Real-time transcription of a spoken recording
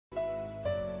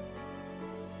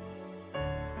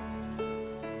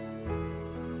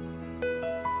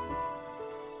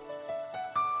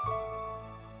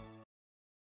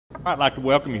I'd like to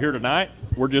welcome you here tonight.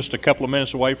 We're just a couple of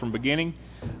minutes away from beginning.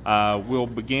 We'll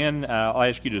begin. I'll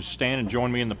ask you to stand and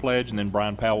join me in the pledge, and then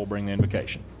Brian Powell will bring the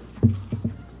invocation.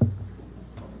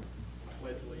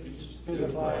 Pledge allegiance to the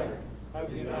flag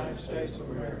of the United States of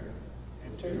America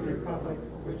and to the republic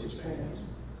for which it stands,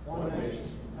 one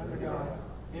nation, under God,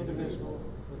 indivisible,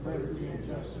 with liberty and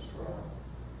justice for all.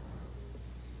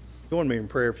 Join me in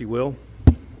prayer, if you will.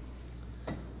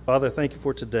 Father, thank you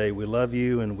for today. We love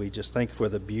you, and we just thank you for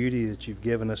the beauty that you've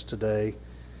given us today.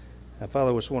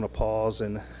 Father, we just want to pause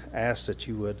and ask that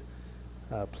you would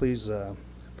please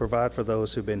provide for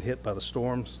those who've been hit by the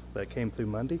storms that came through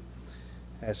Monday.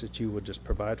 Ask that you would just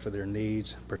provide for their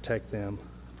needs, protect them,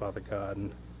 Father God,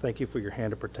 and thank you for your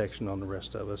hand of protection on the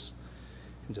rest of us.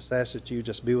 And just ask that you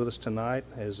just be with us tonight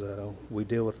as we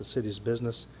deal with the city's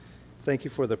business. Thank you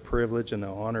for the privilege and the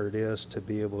honor it is to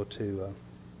be able to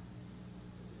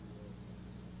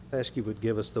ask you would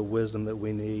give us the wisdom that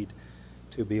we need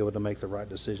to be able to make the right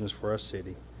decisions for our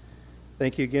city.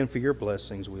 Thank you again for your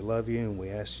blessings. We love you, and we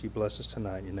ask you bless us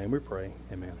tonight. In your name we pray.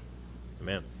 Amen.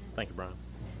 Amen. Thank you, Brian.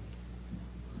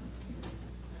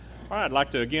 All right, I'd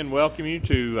like to again welcome you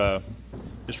to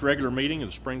this regular meeting of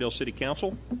the Springdale City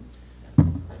Council.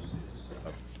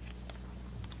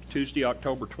 Tuesday,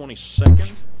 October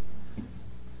 22nd.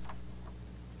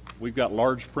 We've got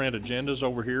large print agendas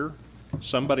over here.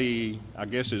 Somebody, I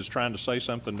guess, is trying to say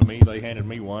something to me. They handed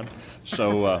me one.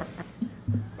 So,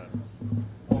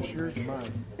 It's yours or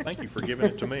mine? thank you for giving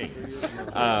it to me.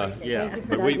 Yeah,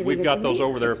 but we've got those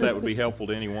over there if that would be helpful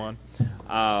to anyone.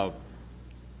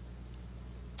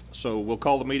 So we'll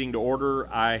call the meeting to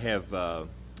order. I think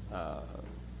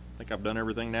I've done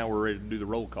everything now. We're ready to do the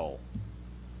roll call.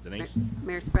 Denise?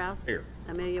 Mayor Sprouse? Here.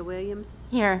 Amelia Williams?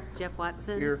 Here. Jeff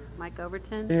Watson? Here. Mike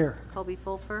Overton? Here. Colby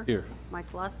Fulfer? Here.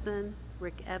 Mike Lawson?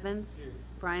 Rick Evans?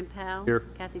 Brian Powell? Here.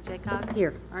 Kathy Jacob?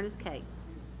 Here. Ernest Kate?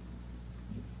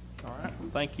 All right,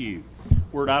 thank you.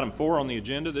 We're at item 4 on the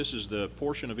agenda. This is the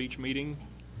portion of each meeting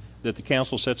that the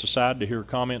council sets aside to hear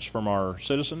comments from our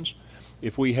citizens.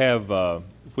 If we have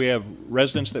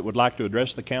residents that would like to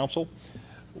address the council,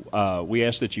 we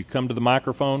ask that you come to the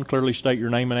microphone, clearly state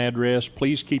your name and address.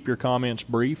 Please keep your comments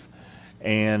brief,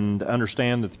 and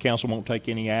understand that the council won't take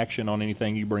any action on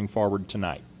anything you bring forward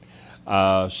tonight.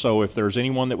 So if there's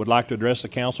anyone that would like to address the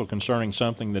council concerning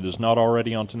something that is not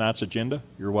already on tonight's agenda,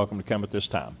 you're welcome to come at this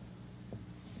time.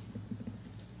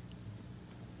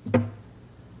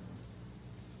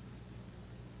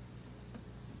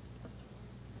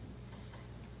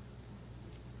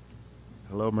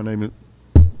 Hello, my name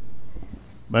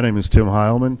is Tim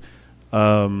Heilman.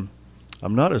 I'm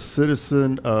not a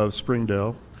citizen of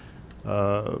Springdale.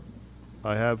 I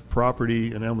have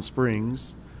property in Elm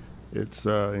Springs. It's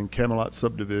in Camelot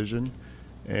subdivision,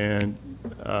 and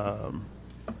I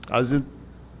was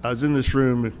in this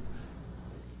room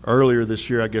earlier this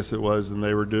year, I guess it was, and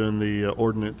they were doing the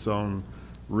ordinance on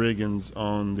Riggins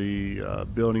on the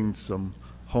building some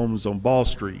homes on Ball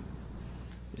Street.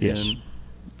 Yes.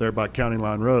 There by County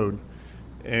Line Road,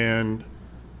 and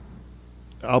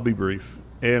I'll be brief.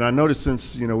 And I noticed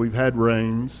since we've had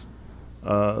rains,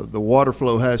 the water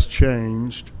flow has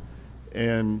changed,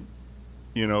 and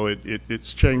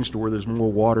it's changed to where there's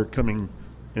more water coming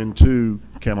into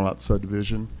Camelot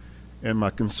subdivision. And my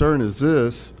concern is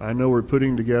this: I know we're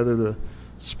putting together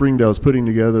Springdale's putting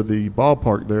together the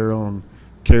ballpark there on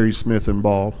Carey Smith and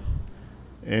Ball,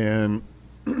 and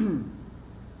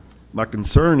my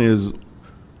concern is,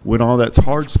 when all that's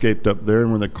hardscaped up there,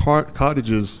 and when the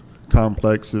cottages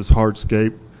complex is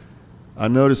hardscaped, I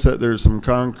noticed that there's some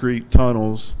concrete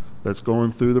tunnels that's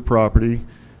going through the property,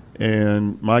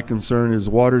 and my concern is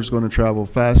water's going to travel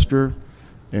faster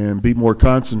and be more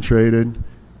concentrated,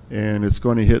 and it's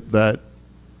going to hit that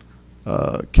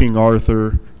King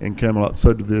Arthur and Camelot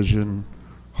subdivision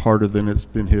harder than it's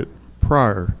been hit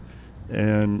prior.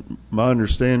 And my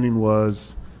understanding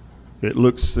was, it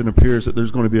looks and appears that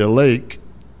there's going to be a lake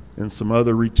and some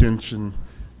other retention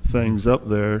things up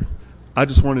there. I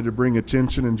just wanted to bring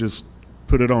attention and just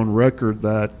put it on record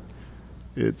that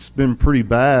it's been pretty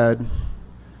bad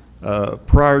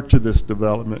prior to this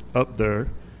development up there,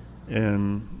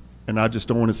 and I just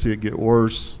don't want to see it get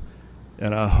worse.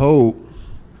 And I hope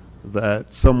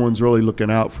that someone's really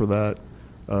looking out for that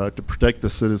to protect the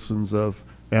citizens of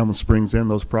Elm Springs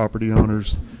and those property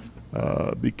owners,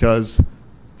 because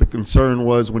the concern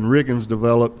was when Riggins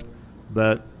developed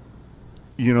that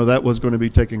that was going to be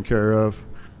taken care of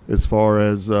as far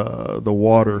as the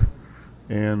water.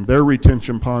 And their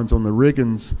retention ponds on the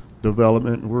Riggins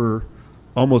development were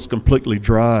almost completely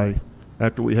dry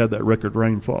after we had that record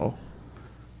rainfall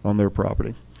on their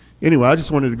property. Anyway, I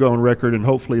just wanted to go on record, and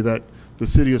hopefully that the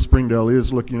city of Springdale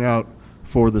is looking out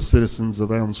for the citizens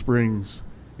of Elm Springs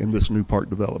in this new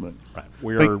park development. Right.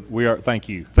 We are, thank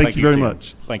you. Thank you very Tim.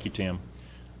 much. Thank you, Tim.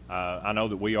 I know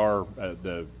that we are,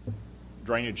 the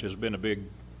drainage has been a big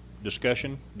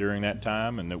discussion during that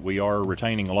time, and that we are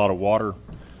retaining a lot of water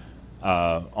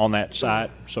on that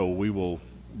site, so we will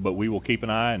keep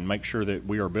an eye and make sure that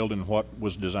we are building what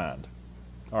was designed.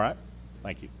 All right?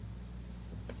 Thank you.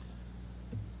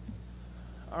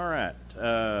 All right.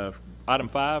 Item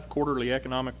 5, quarterly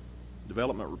economic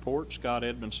development report. Scott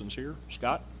Edmondson's here.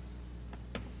 Scott?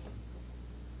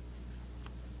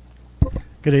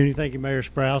 Good evening. Thank you, Mayor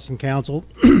Sprouse and council.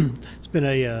 It's been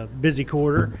a busy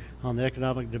quarter on the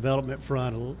economic development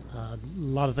front. A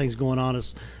lot of things going on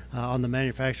on the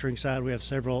manufacturing side. We have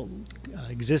several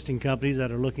existing companies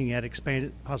that are looking at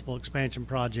possible expansion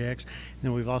projects. And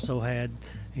then we've also had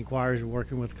inquiries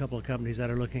working with a couple of companies that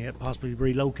are looking at possibly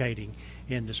relocating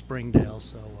into Springdale.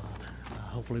 So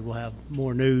hopefully we'll have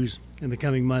more news in the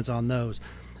coming months on those.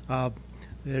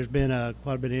 There's been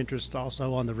quite a bit of interest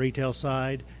also on the retail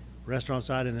side, restaurant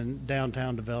side, and then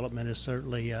downtown development has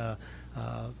certainly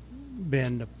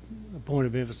been a point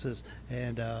of emphasis,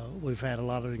 and we've had a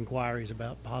lot of inquiries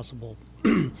about possible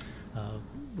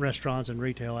restaurants and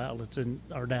retail outlets in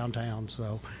our downtown.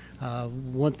 So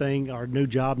one thing, our new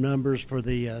job numbers for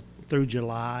the through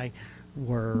July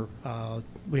were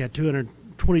we had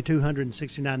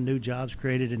 2,269 new jobs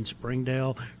created in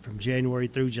Springdale from January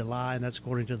through July, and that's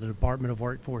according to the Department of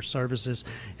Workforce Services,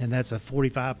 and that's a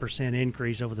 45%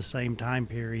 increase over the same time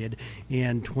period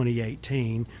in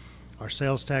 2018. Our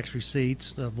sales tax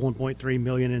receipts of $1.3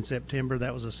 million in September,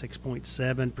 that was a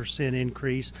 6.7%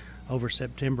 increase over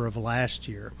September of last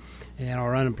year. And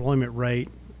our unemployment rate,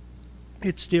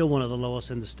 it's still one of the lowest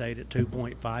in the state at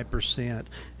 2.5%,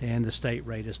 and the state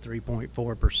rate is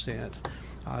 3.4%.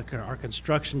 Our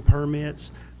construction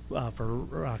permits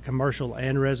for commercial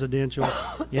and residential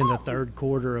in the third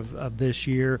quarter of this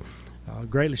year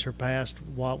greatly surpassed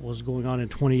what was going on in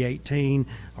 2018.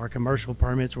 Our commercial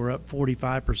permits were up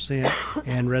 45%,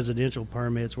 and residential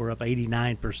permits were up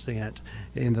 89%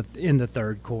 in the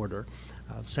third quarter.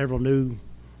 Several new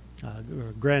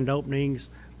grand openings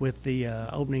with the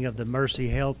opening of the Mercy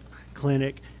Health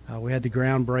Clinic. We had the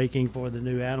groundbreaking for the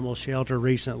new animal shelter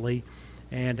recently,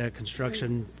 and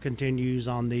construction continues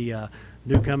on the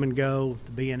new Come and Go,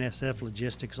 the BNSF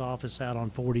Logistics office out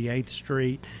on 48th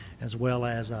Street, as well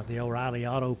as the O'Reilly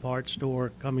Auto Parts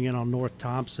store coming in on North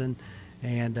Thompson,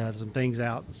 and some things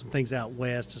out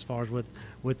west as far as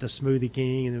with the Smoothie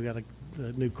King, and we've got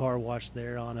a new car wash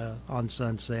there on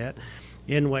Sunset.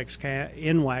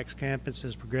 NWACS campus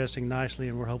is progressing nicely,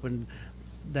 and we're hoping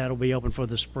that'll be open for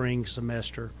the spring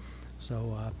semester.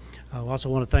 So I also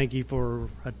want to thank you for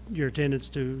your attendance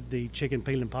to the Chicken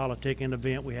Peeling Politicking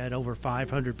event. We had over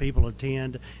 500 people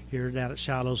attend here down at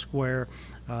Shiloh Square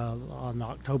on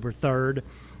October 3rd.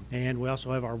 And we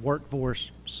also have our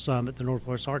Workforce Summit, the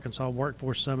Northwest Arkansas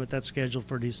Workforce Summit. That's scheduled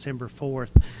for December 4th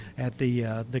at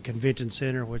the Convention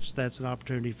Center, which that's an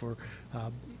opportunity for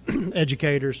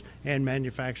educators and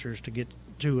manufacturers to get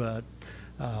to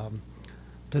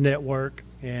network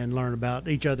and learn about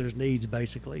each other's needs,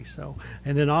 basically. So,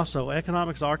 and then also,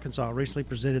 Economics Arkansas recently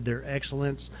presented their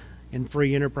Excellence in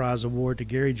Free Enterprise Award to the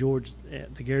Gary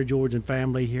George and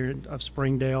family here of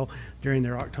Springdale during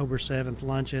their October 7th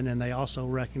luncheon, and they also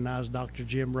recognized Dr.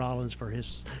 Jim Rollins for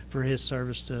his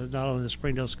service to not only the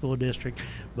Springdale School District,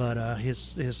 but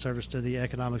his service to the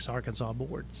Economics Arkansas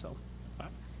Board. So,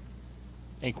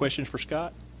 Any questions for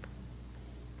Scott?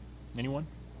 Anyone?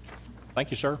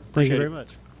 Thank you, sir. thank you Appreciate very it. much.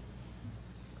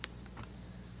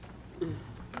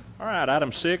 All right,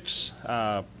 item 6,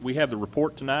 we have the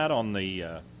report tonight on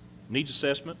the needs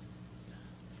assessment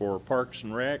for Parks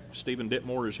and Rec. Stephen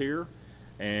Ditmore is here,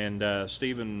 and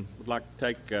Stephen would like to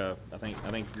take, I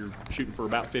think you're shooting for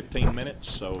about 15 minutes,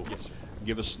 so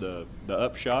give us the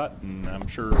upshot, and I'm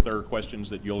sure if there are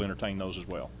questions that you'll entertain those as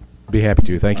well. Be happy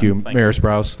to. Thank you, Thank Mayor you.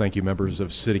 Sprouse. Thank you, members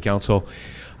of City Council.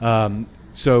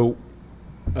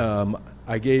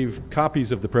 I gave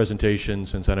copies of the presentation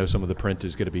since I know some of the print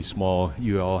is going to be small.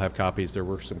 You all have copies. There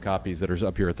were some copies that are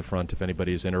up here at the front if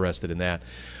anybody is interested in that.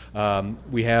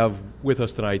 We have with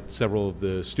us tonight several of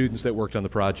the students that worked on the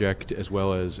project, as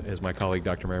well as my colleague,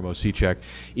 Dr. Mary Mosicek.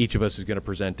 Each of us is going to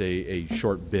present a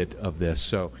short bit of this.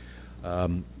 So,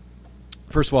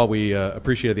 first of all, we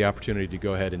appreciated the opportunity to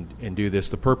go ahead and do this.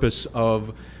 The purpose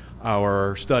of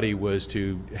our study was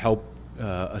to help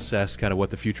assess kind of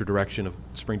what the future direction of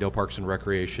Springdale Parks and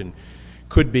Recreation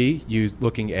could be used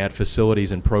looking at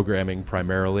facilities and programming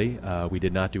primarily. We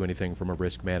did not do anything from a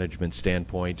risk management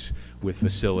standpoint with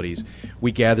facilities.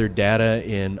 We gathered data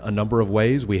in a number of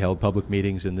ways. We held public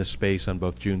meetings in this space on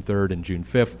both June 3rd and June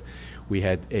 5th. We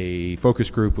had a focus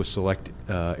group with select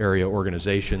area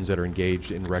organizations that are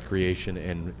engaged in recreation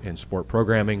and sport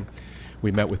programming.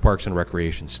 We met with Parks and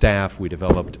Recreation staff. We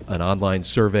developed an online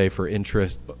survey for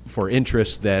interest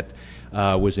that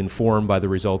was informed by the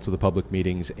results of the public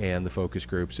meetings and the focus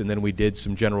groups. And then we did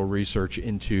some general research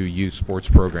into youth sports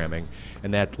programming.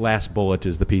 And that last bullet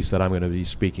is the piece that I'm going to be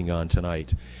speaking on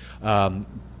tonight.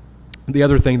 The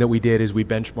other thing that we did is we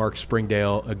benchmarked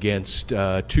Springdale against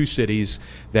two cities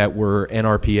that were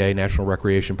NRPA, National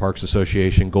Recreation Parks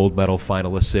Association, gold medal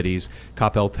finalist cities,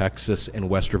 Coppell, Texas, and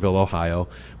Westerville, Ohio.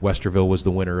 Westerville was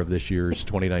the winner of this year's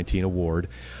 2019 award.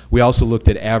 We also looked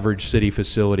at average city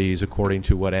facilities according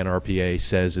to what NRPA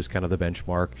says is kind of the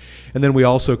benchmark. And then we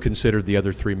also considered the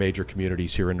other three major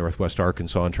communities here in Northwest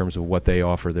Arkansas in terms of what they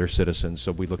offer their citizens.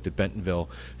 So we looked at Bentonville,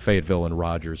 Fayetteville, and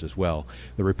Rogers as well.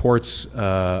 The reports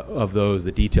of those,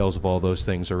 the details of all those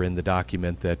things are in the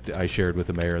document that I shared with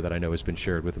the mayor that I know has been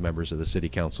shared with the members of the city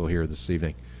council here this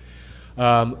evening.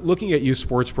 Looking at youth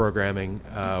sports programming,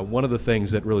 one of the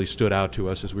things that really stood out to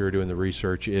us as we were doing the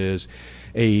research is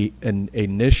an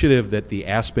initiative that the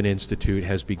Aspen Institute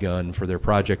has begun for their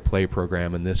Project Play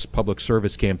program, and this public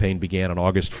service campaign began on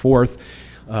August 4th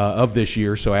of this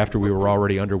year, so after we were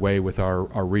already underway with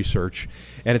our research.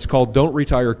 And it's called Don't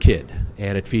Retire Kid,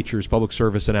 and it features public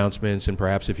service announcements, and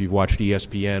perhaps if you've watched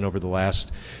ESPN over the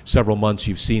last several months,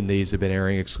 you've seen these have been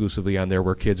airing exclusively on there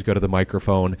where kids go to the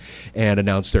microphone and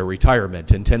announce their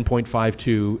retirement. And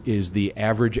 10.52 is the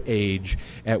average age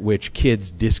at which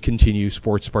kids discontinue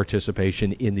sports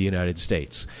participation in the United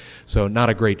States. So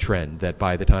not a great trend that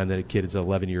by the time that a kid is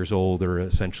 11 years old or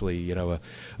essentially, you know,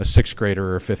 a sixth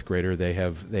grader or a fifth grader, they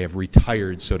have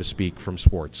retired, so to speak, from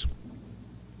sports.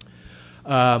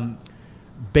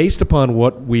 Based upon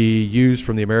what we used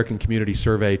from the American Community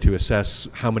Survey to assess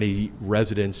how many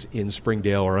residents in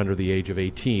Springdale are under the age of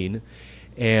 18,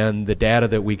 and the data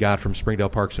that we got from Springdale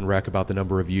Parks and Rec about the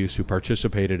number of youths who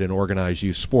participated in organized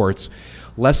youth sports,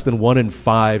 less than 1 in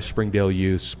 5 Springdale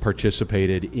youths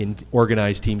participated in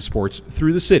organized team sports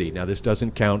through the city. Now, this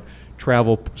doesn't count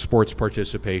travel sports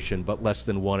participation, but less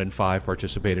than 1 in 5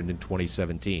 participated in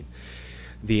 2017.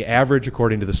 The average,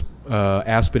 according to the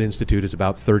Aspen Institute, is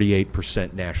about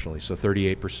 38% nationally. So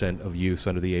 38% of youths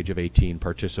under the age of 18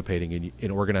 participating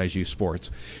in organized youth sports.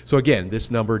 So again,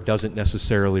 this number doesn't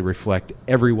necessarily reflect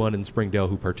everyone in Springdale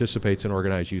who participates in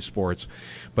organized youth sports,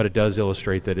 but it does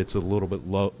illustrate that it's a little bit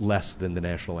less than the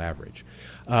national average.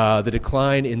 The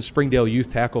decline in Springdale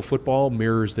youth tackle football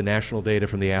mirrors the national data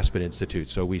from the Aspen Institute.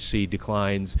 So we see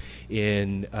declines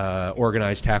in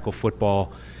organized tackle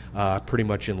football pretty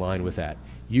much in line with that.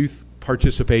 Youth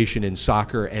participation in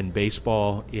soccer and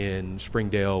baseball in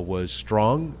Springdale was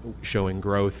strong, showing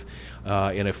growth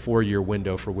in a 4-year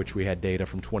window for which we had data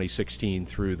from 2016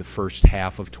 through the first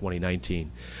half of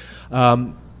 2019.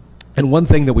 And one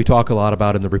thing that we talk a lot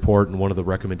about in the report, and one of the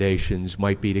recommendations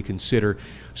might be to consider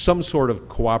some sort of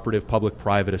cooperative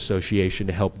public-private association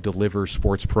to help deliver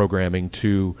sports programming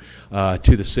to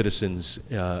the citizens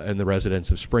and the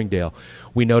residents of Springdale.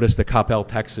 We noticed that Coppell,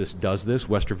 Texas does this.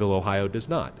 Westerville, Ohio does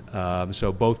not.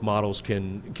 So both models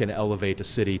can elevate a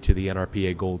city to the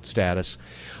NRPA Gold status.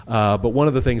 But one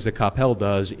of the things that Coppell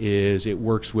does is it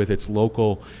works with its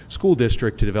local school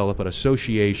district to develop an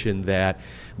association that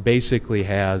basically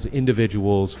has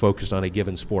individuals focused on a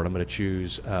given sport. I'm going to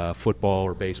choose football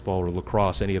or baseball or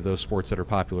lacrosse, any of those sports that are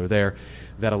popular there,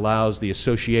 that allows the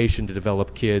association to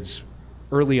develop kids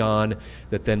early on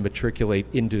that then matriculate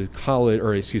into college,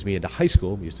 or excuse me, into high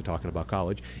school. I'm used to talking about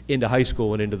college, into high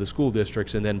school and into the school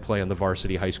districts, and then play on the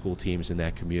varsity high school teams in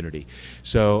that community.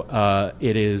 So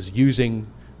it is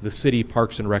using the city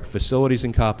Parks and Rec facilities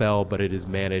in Coppell, but it is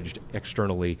managed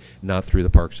externally, not through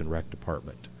the Parks and Rec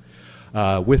department.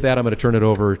 With that, I'm going to turn it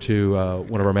over to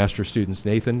one of our master students,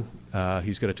 Nathan.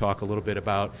 He's going to talk a little bit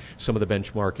about some of the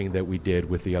benchmarking that we did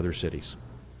with the other cities.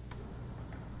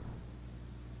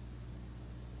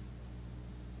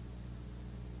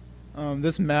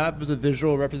 This map is a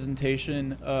visual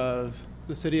representation of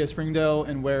the city of Springdale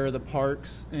and where the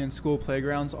parks and school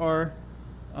playgrounds are.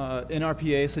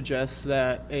 NRPA suggests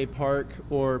that a park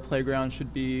or playground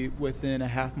should be within a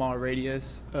half-mile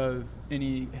radius of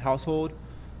any household,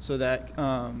 so that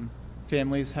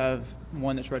families have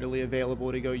one that's readily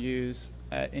available to go use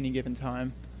at any given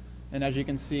time. And as you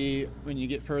can see, when you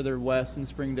get further west in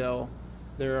Springdale,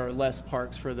 there are less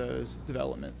parks for those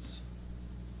developments.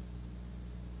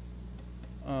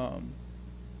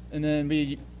 And then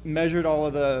we measured all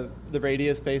of the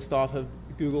radius based off of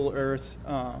Google Earth's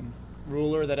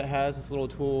ruler that it has, this little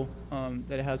tool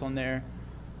that it has on there.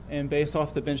 And based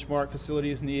off the benchmark,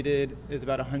 facilities needed is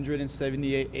about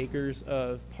 178 acres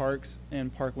of parks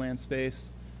and parkland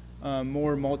space,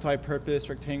 more multi-purpose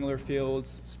rectangular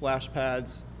fields, splash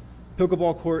pads,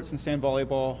 pickleball courts and sand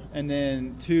volleyball, and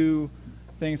then 2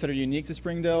 things that are unique to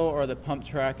Springdale are the pump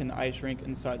track and the ice rink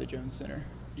inside the Jones Center.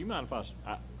 Do you mind if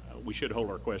we should hold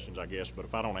our questions, I guess, but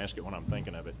if I don't ask it when I'm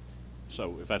thinking of it,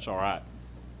 so if that's all right.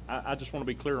 I just want to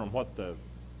be clear on what the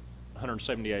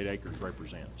 178 acres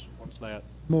represents. What's that?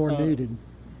 More needed.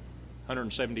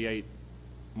 178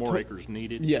 more acres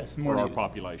needed? Yes, more for our needed.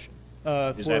 population?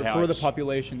 Is For that how the it's-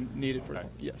 population needed for, Okay.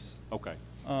 yes. Okay.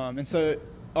 And so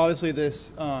obviously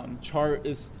this chart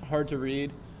is hard to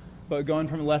read, but going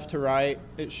from left to right,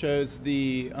 it shows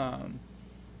the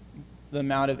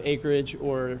amount of acreage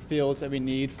or fields that we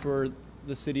need for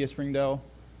the city of Springdale.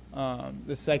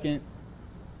 The second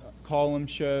column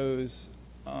shows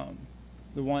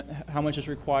how much is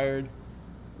required.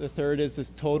 The third is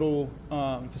this total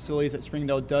facilities that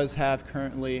Springdale does have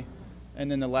currently. And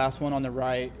then the last one on the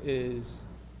right is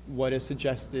what is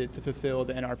suggested to fulfill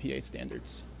the NRPA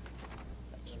standards.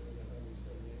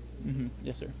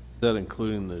 Yes, sir. Is that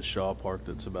including the Shaw Park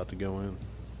that's about to go in?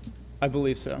 I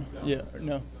believe so. Yeah,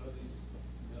 no.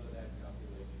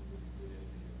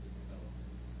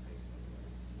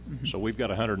 So we've got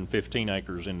 115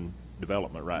 acres in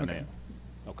development right Okay.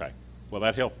 now. Okay. Well,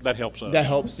 that helps us. That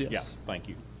helps, yes. Yeah, thank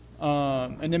you.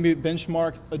 And then we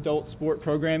benchmarked adult sport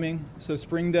programming. So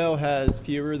Springdale has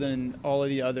fewer than all of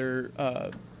the other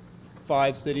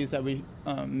 5 cities that we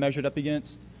measured up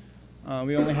against.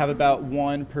 We only have about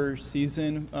 1 per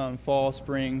season, fall,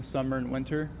 spring, summer, and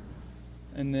winter.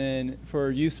 And then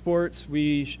for youth sports,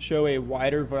 we show a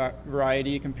wider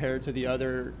variety compared to the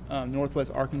other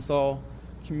Northwest Arkansas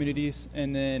communities.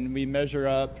 And then we measure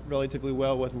up relatively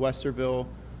well with Westerville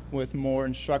with more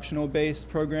instructional-based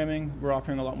programming. We're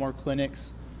offering a lot more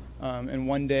clinics and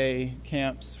one-day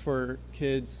camps for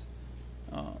kids.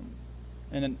 And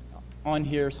then on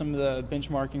here, some of the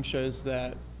benchmarking shows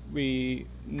that we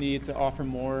need to offer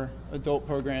more adult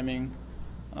programming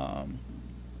and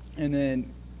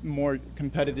then more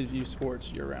competitive youth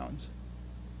sports year-round.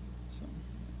 So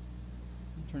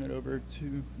I'll turn it over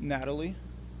to Natalie.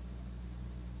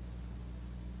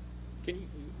 Can you,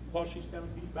 while she's coming,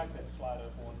 can you back that slide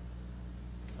up one?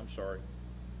 I'm sorry.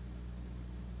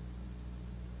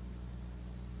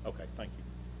 Okay, thank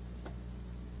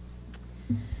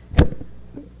you.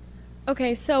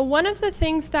 Okay, so one of the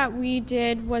things that we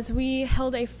did was we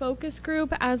held a focus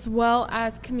group as well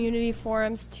as community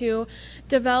forums to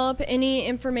develop any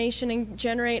information and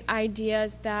generate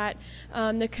ideas that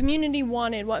the community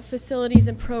wanted, what facilities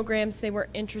and programs they were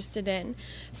interested in.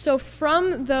 So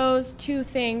from those 2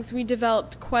 things, we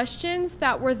developed questions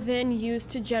that were then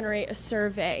used to generate a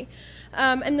survey.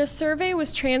 And the survey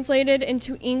was translated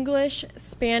into English,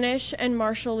 Spanish, and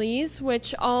Marshallese,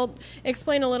 which I'll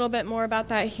explain a little bit more about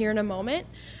that here in a moment.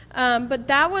 But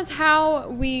that was how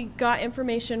we got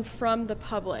information from the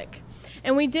public.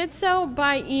 And we did so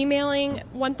by emailing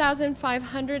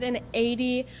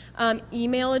 1,580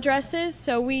 email addresses.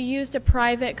 So we used a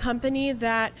private company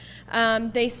that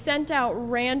they sent out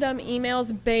random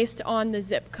emails based on the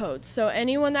zip code. So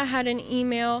anyone that had an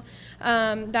email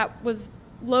that was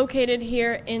located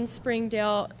here in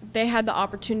Springdale, they had the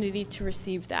opportunity to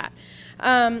receive that.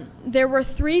 There were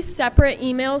 3 separate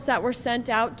emails that were sent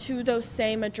out to those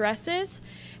same addresses.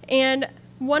 And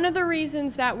one of the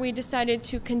reasons that we decided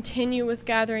to continue with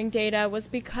gathering data was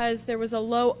because there was a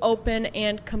low open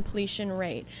and completion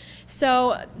rate.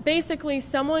 So basically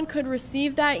someone could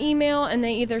receive that email and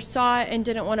they either saw it and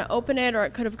didn't want to open it, or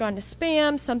it could have gone to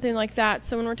spam, something like that.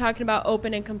 So when we're talking about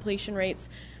open and completion rates,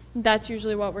 that's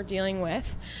usually what we're dealing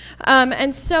with.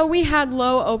 And so we had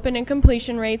low open and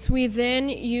completion rates. We then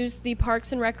used the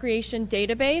Parks and Recreation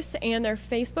database and their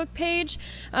Facebook page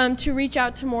to reach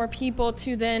out to more people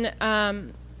to then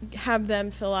have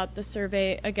them fill out the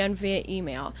survey again via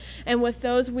email. And with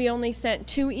those, we only sent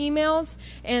 2 emails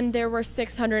and there were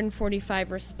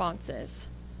 645 responses.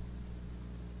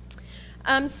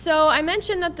 So I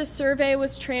mentioned that the survey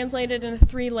was translated into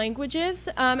 3 languages,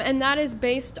 and that is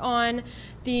based on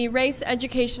the race,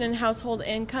 education, and household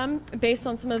income, based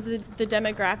on some of the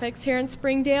demographics here in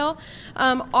Springdale.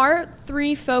 Our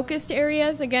 3 focused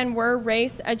areas, again, were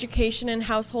race, education, and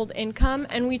household income,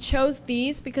 and we chose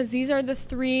these because these are the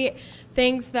 3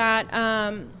 things that,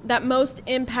 that most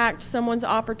impact someone's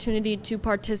opportunity to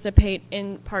participate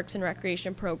in Parks and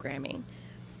Recreation programming.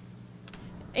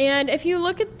 And if you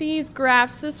look at these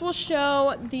graphs, this will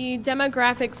show the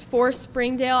demographics for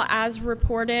Springdale as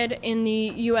reported in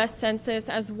the U.S. Census,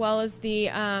 as well as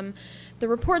the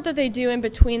report that they do in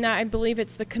between that. I believe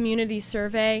it's the community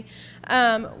survey.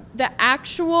 The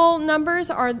actual numbers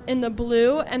are in the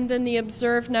blue, and then the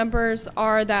observed numbers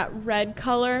are that red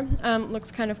color.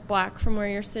 Looks kind of black from where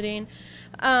you're sitting.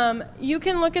 You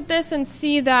can look at this and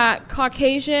see that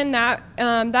Caucasian, that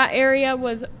area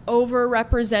was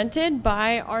overrepresented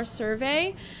by our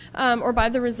survey, or by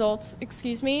the results,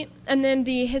 excuse me. And then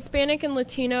the Hispanic and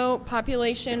Latino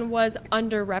population was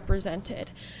underrepresented.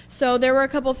 So there were a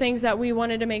couple things that we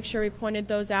wanted to make sure we pointed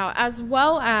those out, as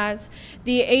well as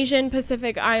the Asian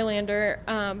Pacific Islander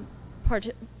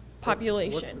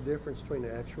population. What's the difference between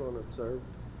the actual and observed?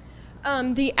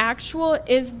 The actual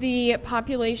is the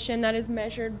population that is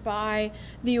measured by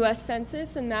the U.S.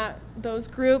 Census and those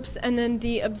groups, and then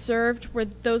the observed were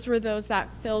those that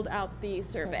filled out the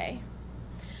survey.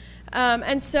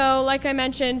 And so, like I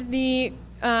mentioned, the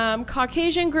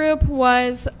Caucasian group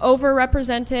was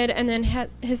overrepresented, and then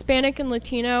Hispanic and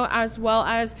Latino, as well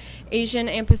as Asian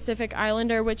and Pacific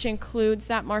Islander, which includes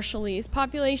that Marshallese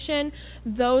population,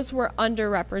 those were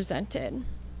underrepresented.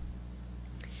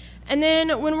 And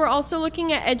then when we're also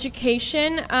looking at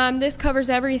education, this covers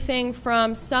everything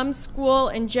from some school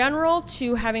in general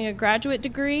to having a graduate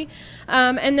degree.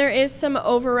 And there is some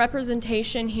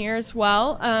overrepresentation here as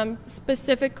well,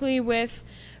 specifically with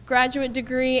graduate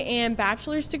degree and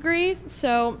bachelor's degrees.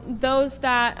 So those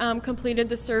that completed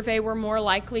the survey were more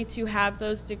likely to have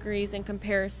those degrees in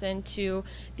comparison to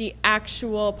the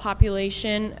actual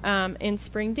population in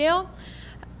Springdale.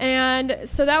 And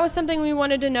so that was something we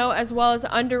wanted to know, as well as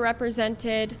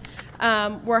underrepresented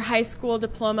were high school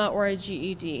diploma or a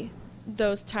GED,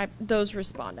 those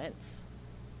respondents.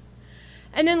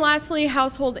 And then lastly,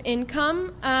 household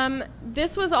income.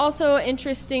 This was also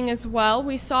interesting as well.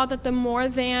 We saw that the more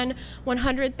than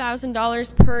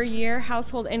 $100,000 per year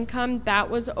household income, that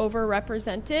was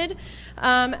overrepresented.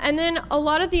 And then a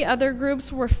lot of the other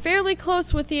groups were fairly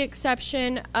close, with the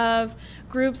exception of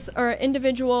groups or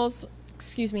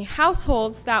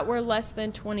households that were less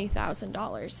than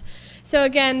 $20,000. So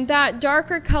again, that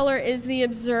darker color is the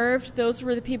observed. Those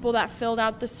were the people that filled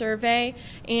out the survey,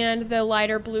 and the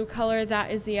lighter blue color,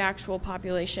 that is the actual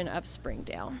population of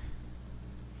Springdale.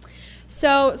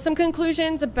 So some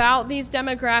conclusions about these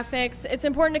demographics. It's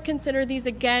important to consider these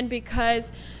again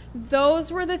because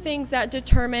those were the things that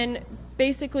determine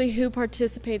basically who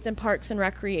participates in parks and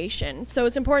recreation. So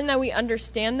it's important that we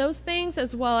understand those things,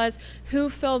 as well as who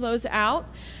fill those out.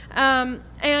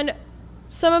 And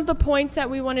some of the points that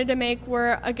we wanted to make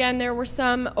were, again, there were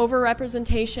some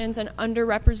overrepresentations and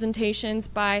underrepresentations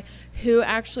by who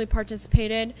actually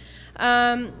participated.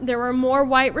 There were more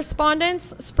white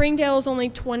respondents. Springdale is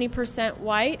only 20%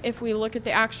 white if we look at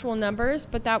the actual numbers,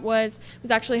 but that was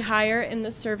actually higher in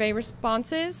the survey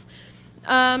responses.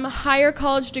 Higher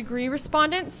college degree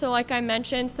respondents, so like I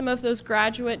mentioned, some of those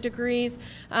graduate degrees,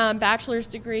 bachelor's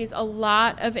degrees, a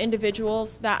lot of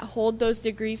individuals that hold those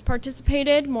degrees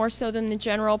participated, more so than the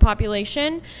general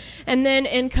population. And then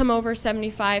income over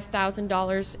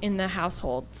 $75,000 in the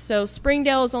household. So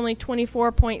Springdale is only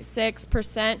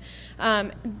 24.6%,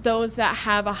 those that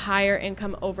have a higher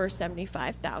income over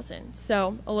 $75,000.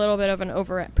 So a little bit of an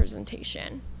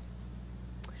overrepresentation.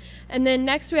 And then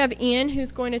next we have Ian,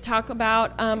 who's going to talk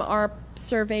about our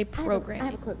survey program. I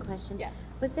have a quick question. Yes.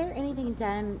 Was there anything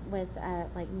done with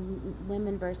like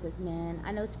women versus men?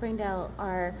 I know Springdale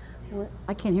are.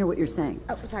 I can't hear what you're saying.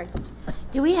 Oh, sorry.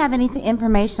 Do we have any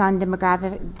information on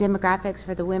demographics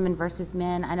for the women versus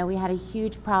men? I know we had a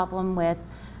huge problem with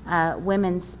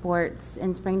women's sports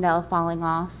in Springdale falling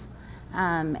off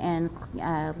and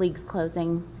leagues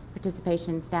closing,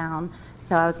 participations down.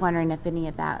 So I was wondering if any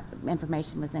of that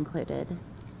information was included.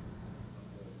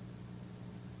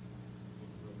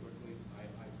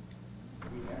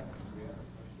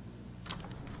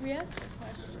 We asked a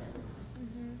question.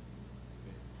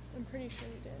 I'm pretty sure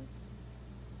you did.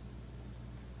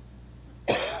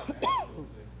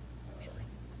 Sorry.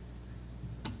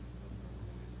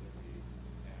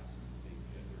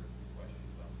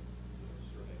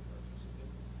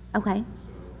 Okay.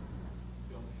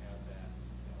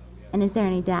 And is there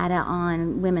any data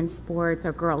on women's sports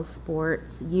or girls'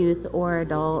 sports, youth or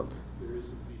adult? There is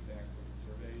some feedback from the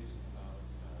surveys about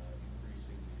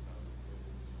increasing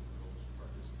women's and girls'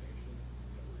 participation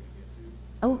that we're going to get to.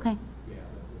 Oh, okay. Yeah,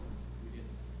 we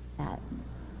didn't That. have to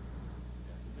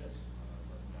miss,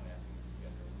 but not asking if you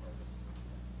guys are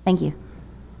participating. Thank you.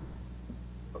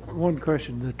 One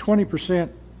question, the 20%,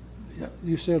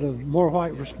 you said of more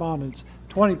white respondents,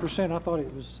 20%, I thought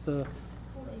it was the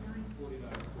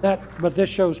But this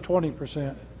shows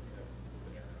 20%.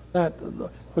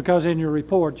 Because in your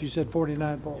report, you said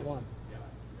 49.1.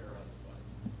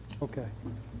 Okay.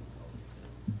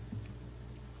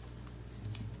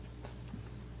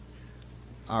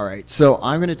 All right, so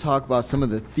I'm going to talk about some of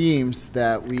the themes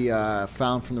that we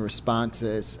found from the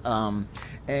responses.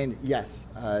 And yes,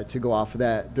 to go off of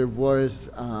that, there was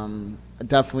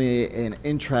definitely an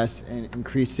interest in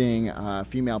increasing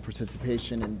female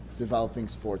participation in developing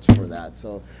sports for that.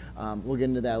 So we'll get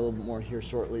into that a little bit more here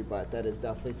shortly, but that is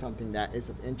definitely something that is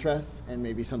of interest and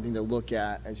maybe something to look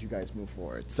at as you guys move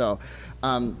forward. So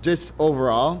just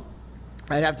overall,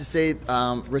 I'd have to say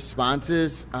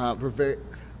responses were very,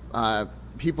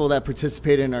 people that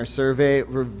participated in our survey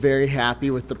were very happy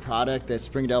with the product that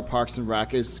Springdale Parks and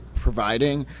Rec is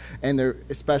providing, and they're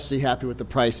especially happy with the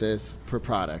prices per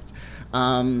product.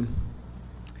 And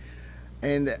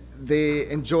they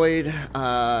enjoyed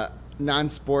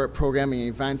non-sport programming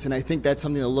events, and I think that's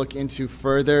something to look into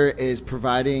further, is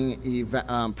providing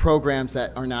programs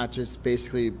that are not just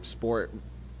basically sport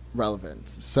relevant.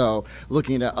 So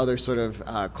looking at other sort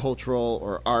of cultural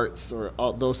or arts or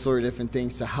all those sort of different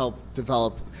things to help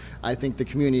develop. I think the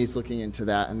community is looking into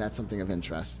that, and that's something of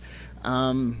interest.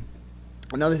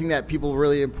 Another thing that people were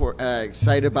really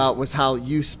excited about was how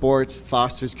youth sports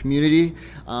fosters community.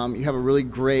 You have a really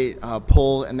great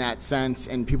poll in that sense,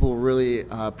 and people were really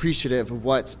appreciative of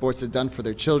what sports have done for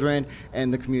their children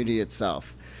and the community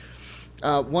itself.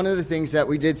 One of the things that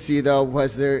we did see, though,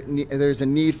 was there's a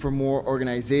need for more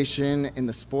organization in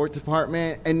the sport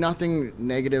department, and nothing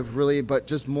negative really, but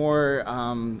just more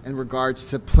in regards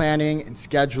to planning and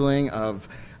scheduling of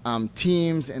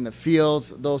teams in the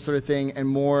fields, those sort of thing, and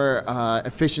more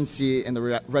efficiency in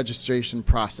the registration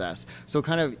process. So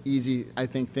kind of easy, I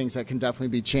think, things that can definitely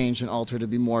be changed and altered to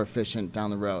be more efficient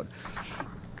down the road.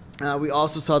 We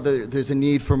also saw that there's a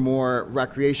need for more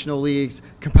recreational leagues,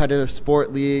 competitive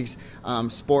sport leagues,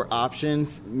 sport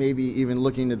options, maybe even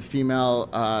looking at the female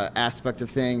aspect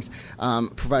of things,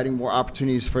 providing more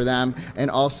opportunities for them, and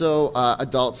also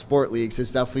adult sport leagues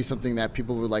is definitely something that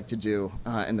people would like to do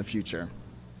in the future.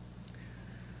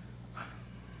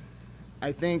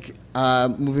 I think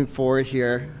moving forward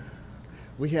here,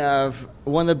 we have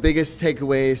one of the biggest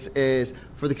takeaways is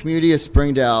for the community of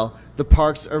Springdale, the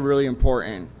parks are really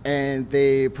important, and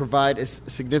they provide a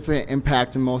significant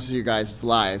impact in most of you guys'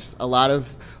 lives. A lot of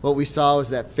what we saw was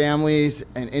that families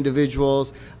and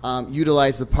individuals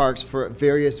utilize the parks for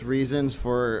various reasons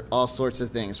for all sorts of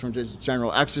things, from just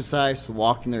general exercise to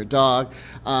walking their dog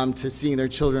to seeing their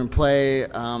children play,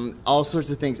 all sorts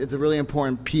of things. It's a really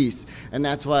important piece, and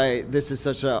that's why this is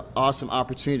such an awesome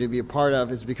opportunity to be a part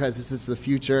of, is because this is the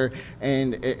future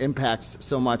and it impacts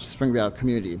so much Springdale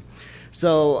community.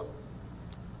 So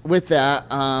with that,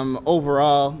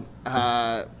 overall,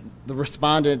 the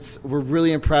respondents were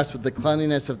really impressed with the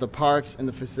cleanliness of the parks and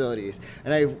the facilities.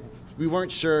 And we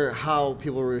weren't sure how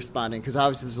people were responding, because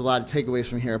obviously there's a lot of takeaways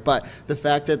from here, but the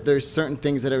fact that there's certain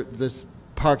things that this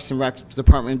Parks and Rec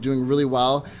department doing really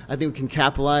well, I think we can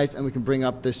capitalize and we can bring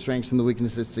up the strengths and the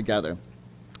weaknesses together.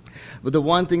 But the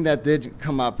one thing that did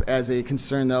come up as a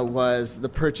concern, though, was the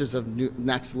purchase of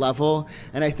Next Level.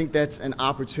 And I think that's an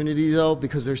opportunity, though,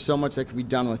 because there's so much that can be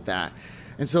done with that.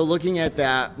 And so looking at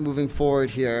that, moving forward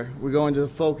here, we go into the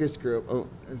focus group. Oh,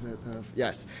 is that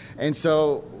yes. And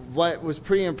so what was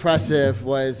pretty impressive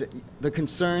was the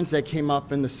concerns that came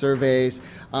up in the surveys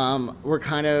were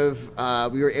kind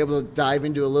of, we were able to dive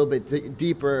into a little bit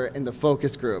deeper in the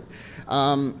focus group.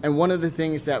 And one of the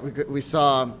things that we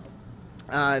saw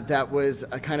that was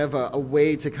a kind of a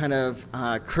way to kind of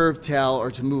curtail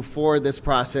or to move forward this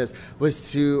process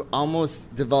was to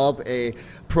almost develop a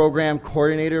program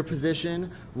coordinator position,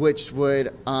 which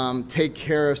would take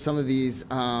care of some of these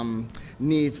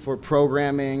needs for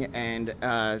programming and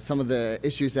some of the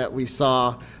issues that we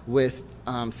saw with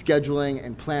scheduling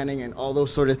and planning and all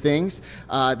those sort of things.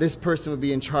 This person would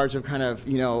be in charge of kind of,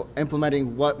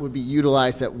 implementing what would be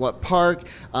utilized at what park,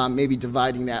 maybe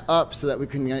dividing that up so that we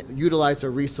can utilize our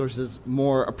resources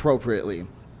more appropriately.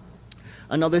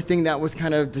 Another thing that was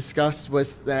kind of discussed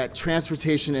was that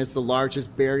transportation is the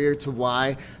largest barrier to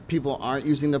why people aren't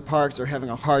using the parks or having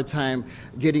a hard time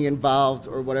getting involved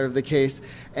or whatever the case.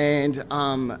 And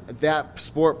that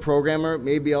sport programmer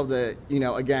may be able to,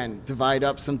 again, divide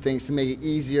up some things to make it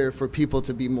easier for people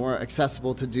to be more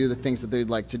accessible to do the things that they'd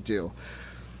like to do.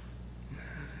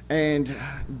 And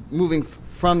moving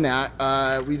from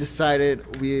that, we decided,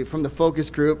 from the focus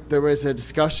group, there was a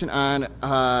discussion on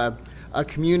a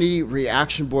community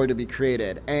reaction board to be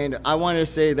created. And I wanted to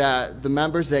say that the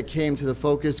members that came to the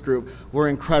focus group were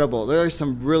incredible. There are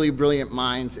some really brilliant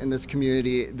minds in this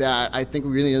community that I think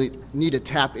we really need to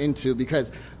tap into,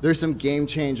 because there's some game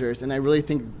changers, and I really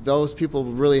think those people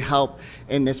will really help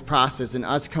in this process, and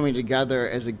us coming together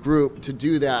as a group to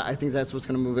do that. I think that's what's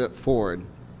going to move it forward.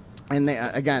 And they,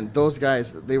 again, those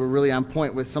guys, they were really on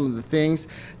point with some of the things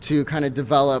to kind of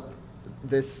develop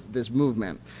this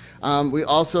movement. We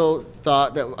also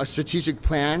thought that a strategic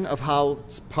plan of how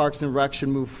Parks and Rec should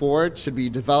move forward should be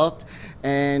developed.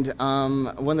 And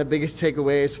one of the biggest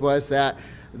takeaways was that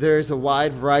there's a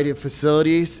wide variety of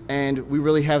facilities, and we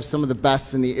really have some of the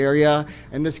best in the area.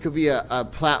 And this could be a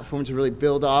platform to really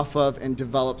build off of and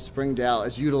develop Springdale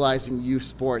as utilizing youth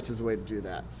sports as a way to do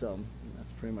that. So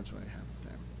that's pretty much what I have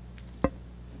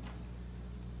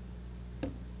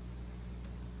there.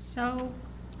 So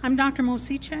I'm Dr.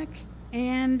 Mosicek,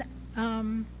 and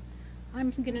I'm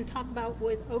going to talk about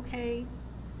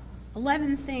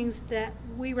 11 things that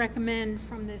we recommend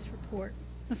from this report.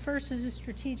 The first is a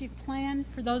strategic plan.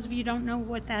 For those of you who don't know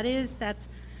what that is, that's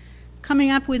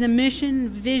coming up with a mission,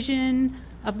 vision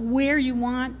of where you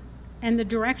want and the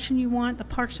direction you want the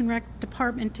Parks and Rec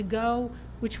department to go,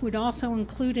 which would also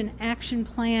include an action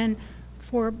plan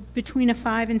for between a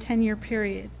 5 and 10 year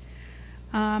period.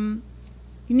 You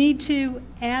need to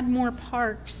add more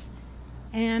parks,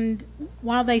 and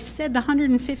while they said the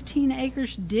 115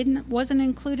 acres wasn't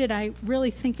included, I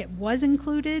really think it was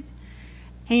included.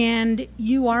 And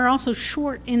you are also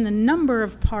short in the number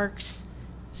of parks,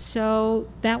 so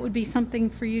that would be something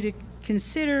for you to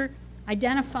consider,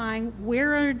 identifying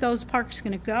where are those parks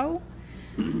going to go.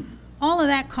 All of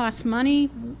that costs money.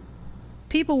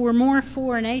 People were more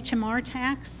for an HMR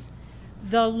tax.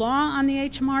 The law on the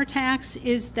HMR tax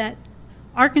is that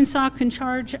Arkansas can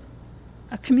charge,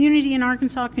 a community in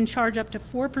Arkansas can charge up to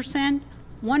 4%.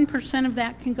 1% of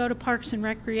that can go to Parks and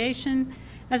Recreation,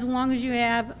 as long as you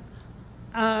have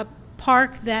a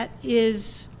park that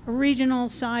is a regional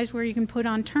size where you can put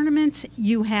on tournaments,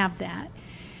 you have that.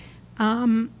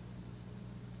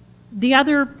 The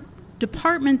other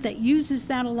department that uses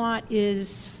that a lot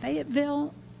is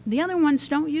Fayetteville. The other ones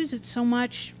don't use it so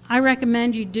much. I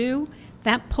recommend you do.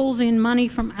 That pulls in money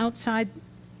from outside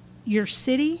your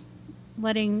city,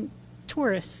 letting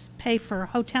tourists pay for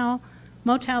hotel,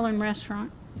 motel, and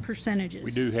restaurant percentages.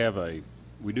 We do have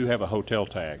a hotel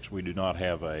tax. We do not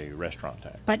have a restaurant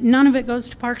tax. But none of it goes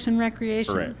to Parks and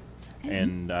Recreation. Correct.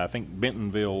 And I think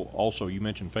Bentonville also, you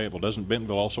mentioned Fayetteville, doesn't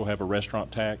Bentonville also have a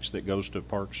restaurant tax that goes to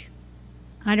parks?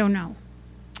 I don't know.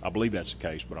 I believe that's the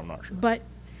case, but I'm not sure. But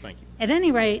thank you. At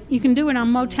any rate, you can do it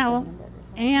on motel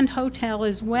and hotel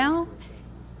as well,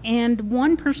 and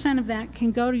 1% of that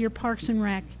can go to your Parks and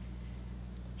Rec.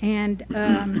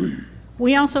 And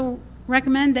we also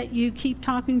recommend that you keep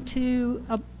talking to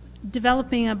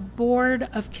developing a board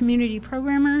of community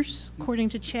programmers. According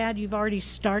to Chad, you've already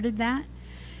started that.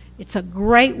 It's a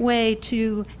great way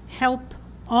to help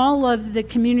all of the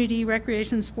community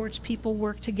recreation sports people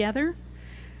work together.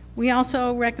 We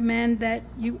also recommend that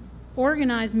you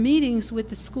organize meetings with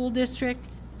the school district.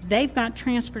 They've got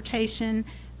transportation,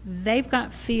 they've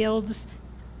got fields,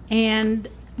 and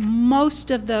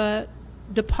most of the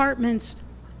departments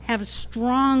have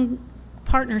strong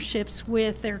partnerships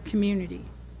with their community.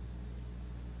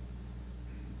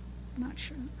 Not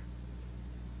sure.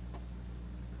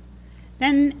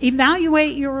 Then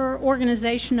evaluate your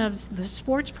organization of the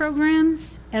sports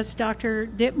programs, as Dr.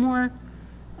 Ditmore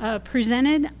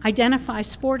presented. Identify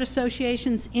sport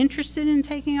associations interested in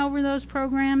taking over those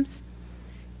programs.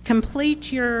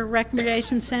 Complete your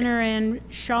recreation center in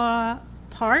Shaw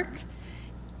Park.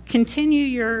 Continue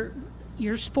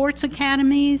your sports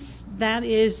academies.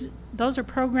 Those are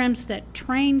programs that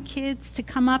train kids to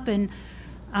come up and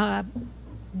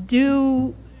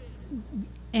do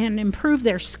and improve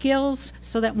their skills,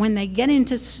 so that when they get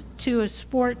into a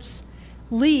sports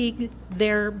league,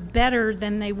 they're better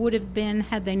than they would have been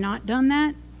had they not done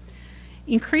that.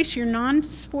 Increase your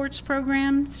non-sports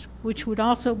programs, which would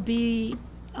also be,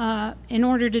 in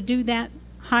order to do that,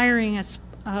 hiring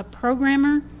a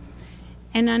programmer.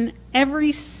 And on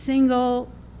every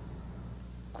single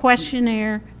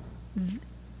questionnaire,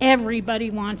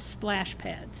 everybody wants splash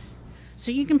pads.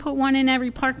 So you can put one in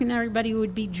every park and everybody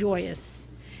would be joyous.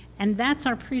 And that's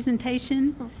our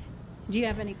presentation. Do you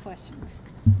have any questions?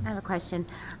 I have a question.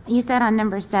 You said on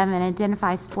number 7,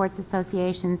 identify sports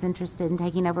associations interested in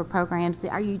taking over programs.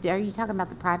 Are you talking about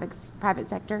the private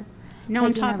sector? No,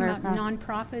 I'm talking about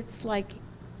nonprofits like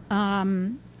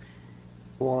Kiwanis,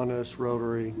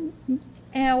 Rotary.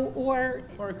 Or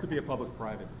it could be a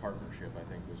public-private partnership, I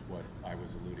think was what I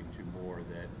was alluding to more. for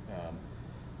that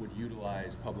would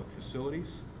utilize public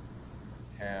facilities,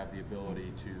 have the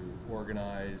ability to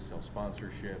organize, sell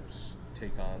sponsorships,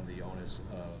 take on the onus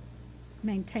of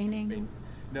Maintaining.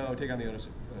 take on the onus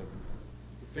of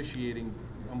officiating,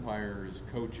 umpires,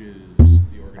 coaches,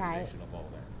 the organization of all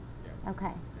that. Yeah.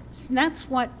 Okay. So that's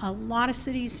what a lot of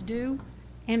cities do.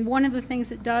 And one of the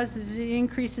things it does is it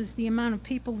increases the amount of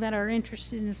people that are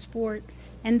interested in the sport,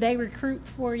 and they recruit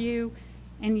for you,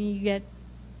 and you get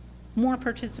more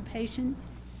participation.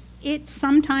 It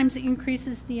sometimes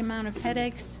increases the amount of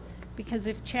headaches, because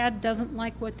if Chad doesn't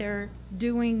like what they're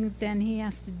doing, then he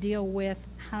has to deal with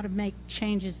how to make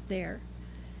changes there.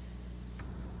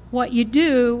 What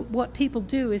people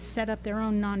do is set up their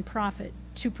own nonprofit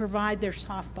to provide their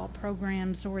softball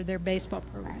programs or their baseball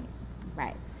programs.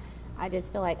 Right. I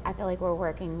feel like we're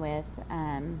working with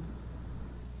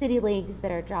city leagues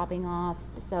that are dropping off,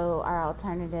 so our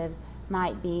alternative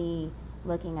might be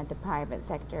looking at the private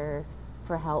sector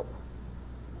for help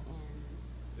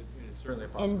It's certainly a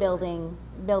in possibility.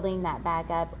 building that back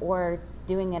up, or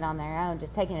doing it on their own,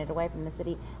 just taking it away from the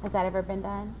city. Has that ever been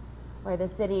done? Where the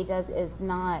city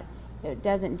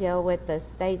doesn't deal with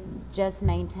this, they just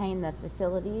maintain the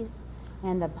facilities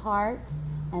and the parks,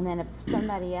 and then if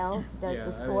somebody else does Yeah,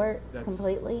 the I mean, sports that's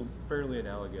completely? Fairly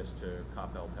analogous to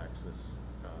Coppell, Texas.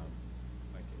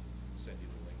 I can send you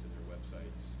the link to their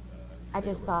websites. I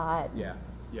just thought. Yeah,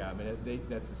 I mean,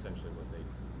 that's essentially what they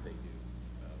do,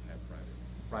 have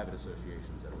private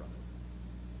associations that run it.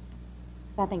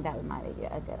 So I think that might be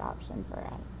a good option for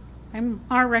us. And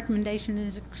our recommendation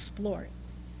is explore it.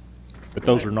 But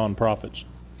those are nonprofits.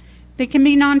 They can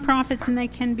be nonprofits and they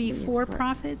can be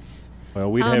for-profits.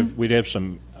 Well, we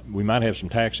might have some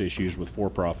tax issues with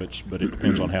for-profits, but it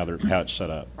depends on how it's set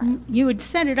up. You would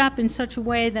set it up in such a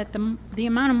way that the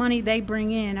amount of money they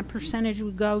bring in, a percentage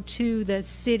would go to the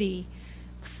city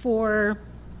for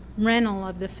rental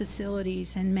of the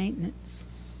facilities and maintenance.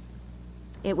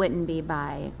 It wouldn't be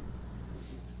by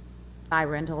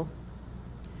rental.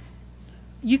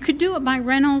 You could do it by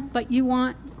rental, but you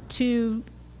want to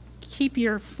keep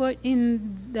your foot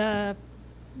in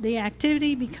the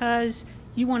activity, because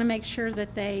you want to make sure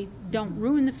that they don't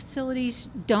ruin the facilities,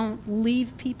 don't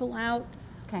leave people out,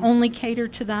 only cater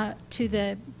to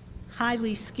the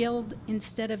highly skilled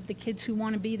instead of the kids who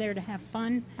want to be there to have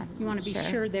fun. You want to be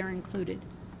sure they're included.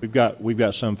 We've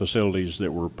got some facilities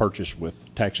that were purchased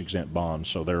with tax-exempt bonds,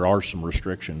 so there are some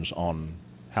restrictions on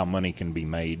how money can be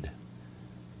made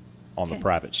on the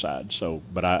private side. So,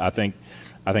 but I think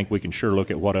we can sure look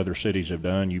at what other cities have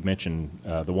done. You mentioned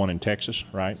the one in Texas,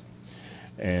 right?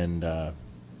 And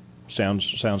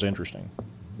sounds interesting.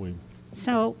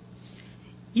 So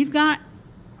you've got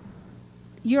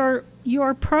your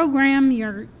program,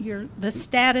 the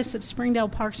status of Springdale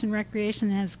Parks and Recreation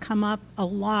has come up a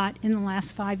lot in the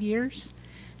last 5 years.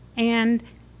 And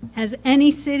as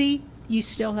any city, you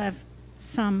still have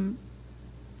some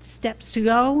steps to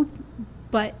go,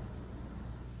 but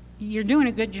you're doing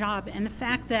a good job. And the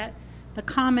fact that the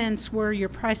comments were your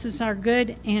prices are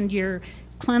good and your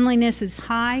cleanliness is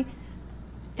high,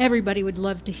 everybody would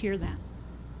love to hear that.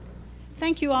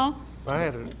 Thank you all. I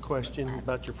had a question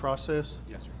about your process.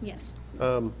 Yes, sir.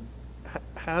 Yes.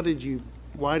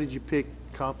 Why did you pick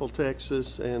Coppell,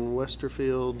 Texas and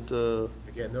Westerfield?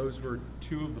 Again, those were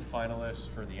two of the finalists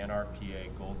for the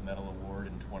NRPA Gold Medal Award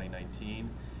in 2019,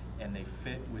 and they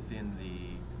fit within the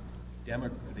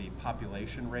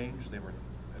population range. They were,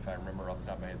 if I remember off the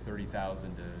top of my head,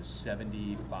 30,000 to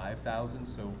 75,000,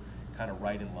 so kind of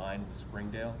right in line with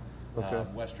Springdale. Okay.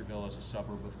 Westerville is a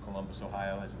suburb of Columbus,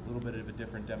 Ohio, has a little bit of a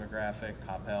different demographic.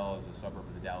 Coppell is a suburb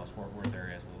of the Dallas-Fort Worth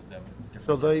area, has a little different.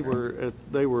 So demographic.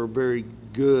 they were very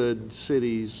good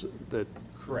cities that.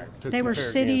 Correct. They were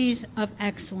cities of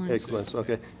excellence. Excellence,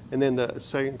 okay. And then the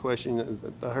second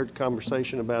question, I heard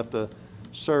conversation about the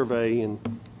survey and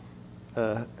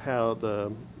how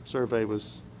the survey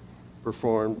was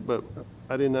performed, but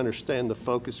I didn't understand the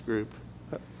focus group.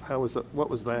 How was that? What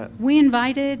was that? We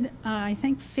invited, I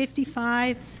think,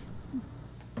 55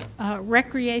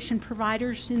 recreation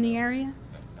providers in the area,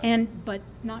 but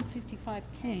not 55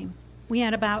 came. We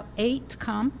had about 8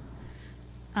 come,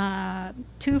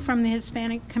 2 from the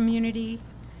Hispanic community.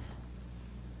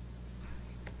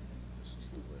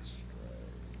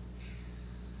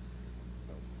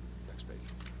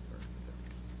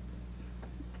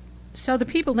 So the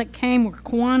people that came were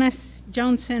Kiwanis,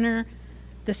 Jones Center,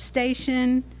 the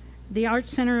Station, the Art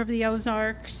Center of the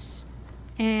Ozarks,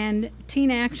 and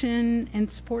Teen Action and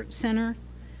Support Center.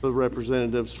 The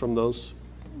representatives from those?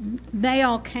 They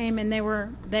all came and they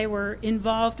were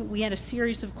involved. We had a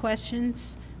series of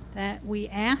questions that we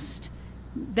asked,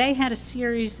 they had a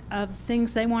series of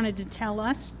things they wanted to tell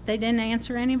us. They didn't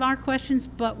answer any of our questions,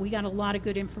 but we got a lot of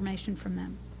good information from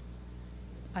them.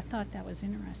 I thought that was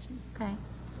interesting. Okay.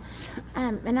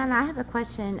 And then I have a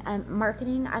question.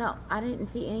 Marketing, I didn't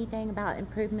see anything about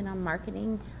improvement on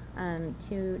marketing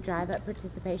to drive up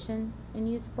participation in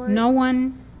youth sports. No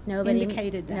one Nobody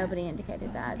indicated that. Nobody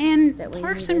indicated that. And that we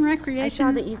Parks needed. and Recreation. I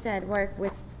saw that you said work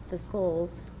with the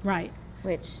schools. Right.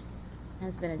 Which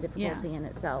has been a difficulty in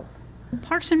itself.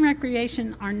 Parks and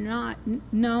Recreation are not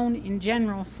known in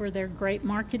general for their great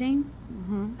marketing,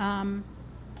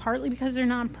 partly because they're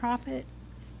nonprofit.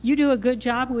 You do a good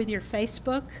job with your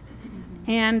Facebook,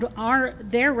 and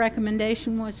their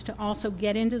recommendation was to also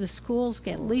get into the schools,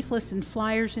 get leaflets and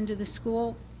flyers into the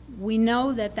school. We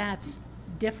know that that's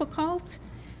difficult,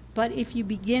 but if you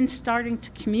begin starting to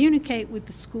communicate with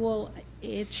the school,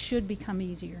 it should become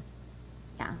easier.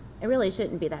 Yeah, it really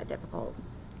shouldn't be that difficult.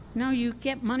 No, you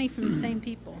get money from the same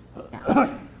people.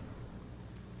 Yeah.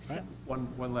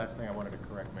 One last thing I wanted to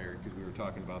correct, Mayor, because we were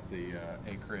talking about the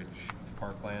acreage of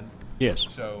parkland. Yes.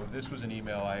 So this was an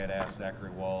email I had asked Zachary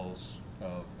Walls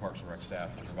of Parks and Rec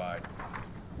staff to provide.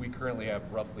 We currently have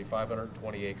roughly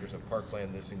 520 acres of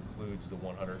parkland. This includes the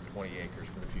 120 acres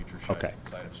for the future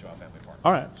site of Shaw Family Park.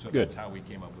 All right, So good. that's how we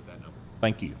came up with that number.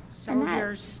 Thank you. So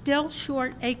you're still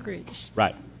short acreage.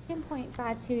 Right.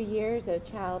 10.52 years a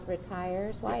child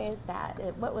retires. Why is that?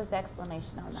 What was the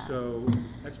explanation on that? So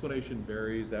explanation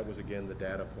varies. That was, again, the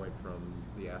data point from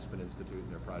the Aspen Institute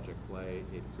and their Project Play.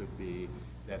 It could be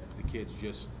that the kids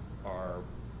just are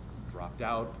dropped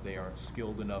out. They aren't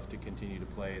skilled enough to continue to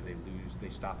play. They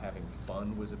stop having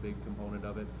fun was a big component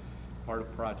of it. Part of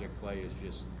Project Play is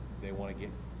just they want to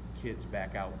get kids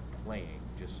back out playing,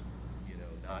 just,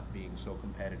 not being so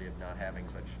competitive, not having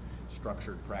such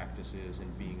structured practices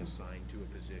and being assigned to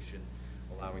a position,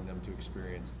 allowing them to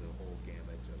experience the whole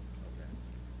gamut of that.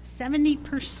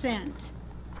 70%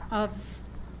 of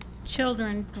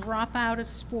children drop out of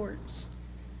sports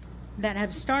that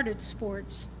have started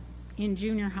sports in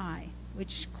junior high,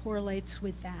 which correlates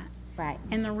with that. Right.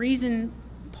 And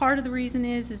part of the reason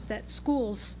is that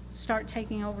schools start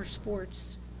taking over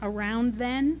sports around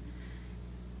then,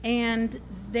 and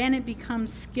then it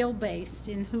becomes skill-based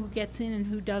in who gets in and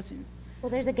who doesn't.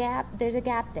 Well, there's a gap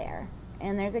there,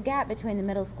 and there's a gap between the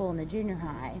middle school and the junior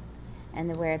high,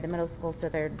 and where the middle school, so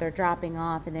they're dropping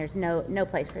off, and there's no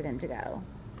place for them to go.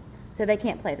 So they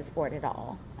can't play the sport at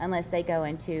all unless they go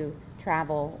into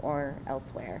travel or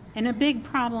elsewhere. And a big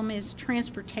problem is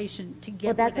transportation to get.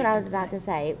 Well, that's what I was about to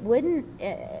say.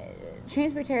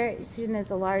 Transportation is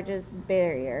the largest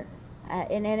barrier,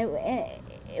 and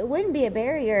it wouldn't be a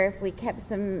barrier if we kept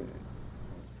some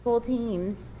school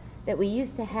teams that we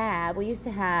used to have. We used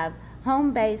to have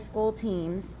home-based school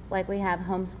teams like we have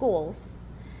home schools.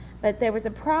 But there was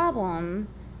a problem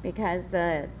because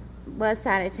the west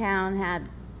side of town had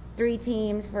 3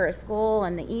 teams for a school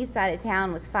and the east side of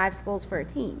town was 5 schools for a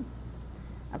team.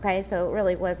 Okay, so it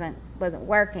really wasn't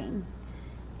working.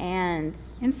 And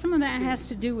some of that has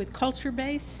to do with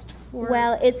culture-based?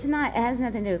 Well, it has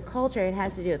nothing to do with culture, it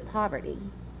has to do with poverty.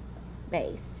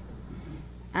 Based.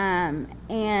 And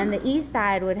the east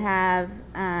side would have,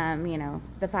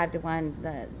 the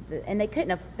 5-to-1, and they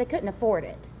couldn't afford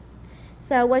it.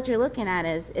 So what you're looking at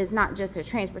is not just a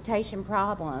transportation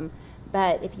problem,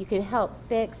 but if you could help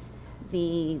fix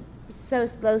the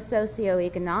low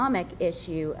socioeconomic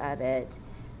issue of it,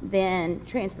 then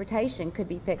transportation could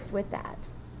be fixed with that.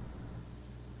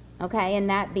 Okay, and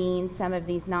that being some of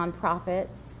these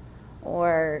nonprofits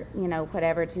or,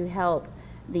 whatever to help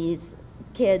these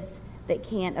kids that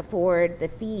can't afford the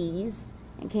fees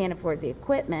and can't afford the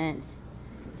equipment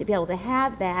to be able to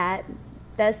have that.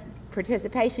 Thus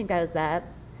participation goes up.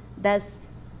 Thus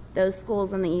those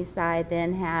schools on the east side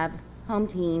then have home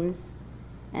teams,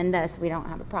 and thus we don't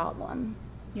have a problem.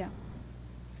 Yeah.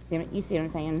 You see what I'm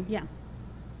saying? Yeah.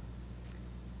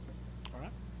 All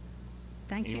right.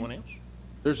 Thank you. Anyone else?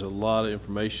 There's a lot of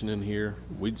information in here.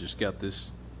 We just got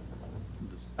this,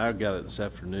 I got it this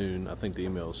afternoon. I think the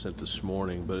email was sent this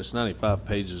morning, but it's 95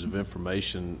 pages of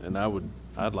information, and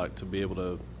I'd like to be able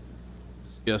to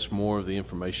discuss more of the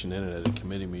information in it at a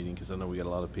committee meeting, because I know we got a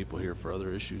lot of people here for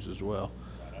other issues as well.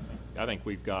 I think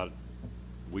we've got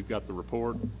the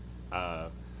report.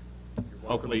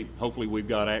 Hopefully we've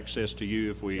got access to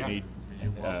you if we need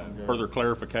further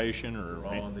clarification or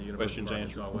On the questions University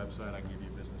answered. Arkansas website, I can give you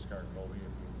a business card and over you.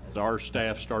 As our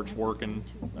staff starts working,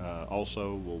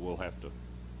 also, we'll have to,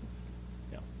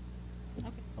 yeah.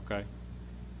 Okay.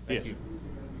 Thank Yes. you.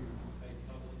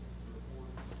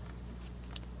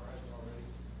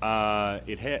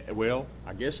 Well,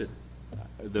 I guess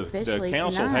the Officially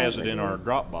council tonight, has it but in yeah. our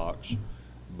Dropbox.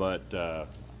 but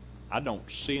I don't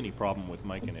see any problem with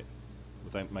making it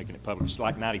public. It's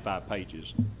like 95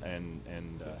 pages, and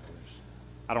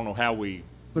I don't know how we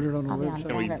Put it on our I'll be on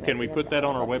website. can we put that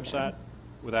on our website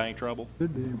without any trouble?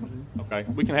 Should be able to. Okay,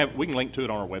 we can link to it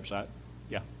on our website.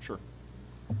 Yeah, sure.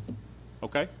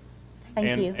 Okay.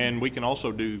 Thank you. And we can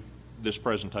also do this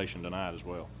presentation tonight as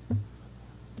well.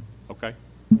 Okay.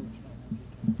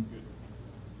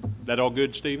 That all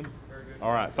good, Stephen? Very good.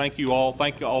 All right. Thank you all.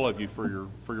 Thank all of you for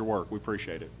your work. We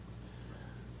appreciate it.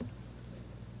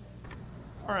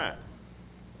 All right.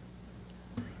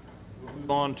 We'll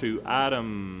move on to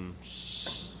item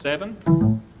 7.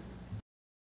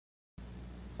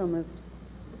 So moved.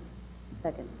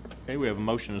 Second. Okay, we have a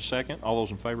motion and a second. All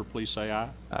those in favor, please say aye.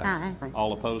 Aye.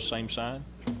 All opposed, same sign.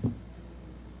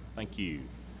 Thank you.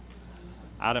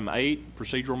 Item 8,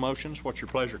 procedural motions. What's your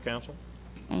pleasure, council?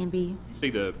 A and B. You see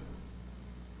the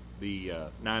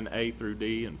 9A through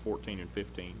D and 14 and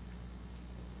 15.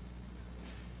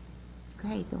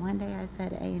 Great, the one day I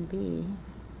said A and B.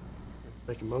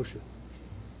 Make a motion.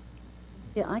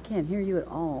 Yeah, I can't hear you at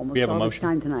all We have most a all this motion.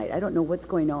 time tonight. I don't know what's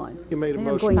going on. You made a Maybe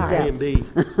I'm motion going for A deaf. and B.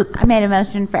 I made a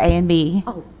motion for A and B.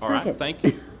 Oh, All right, second. thank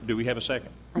you. Do we have a second?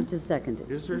 I just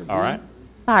seconded. Is there All right.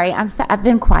 Sorry, I've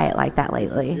been quiet like that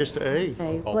lately. just A?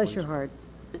 Okay, Oh, bless please. your heart.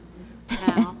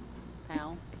 Powell.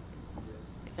 Powell.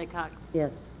 Jaycox.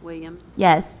 Yes. Williams.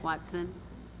 Yes. Watson.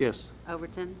 Yes.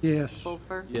 Overton. Yes.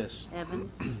 Fulfer. Yes.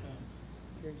 Evans.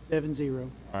 7-0.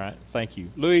 All right, thank you.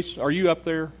 Luis, are you up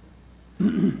there?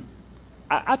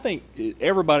 I think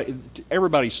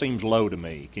everybody seems low to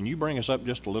me. Can you bring us up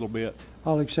just a little bit?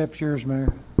 I'll accept yours,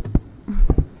 Mayor.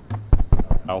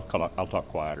 I'll talk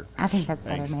quieter. I think that's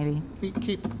better, Thanks. maybe.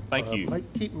 Thank you.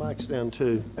 Keep mics down,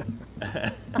 too.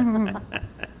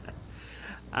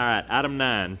 All right, item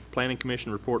 9, Planning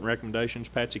Commission report and recommendations.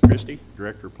 Patsy Christie,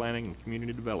 Director of Planning and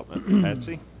Community Development.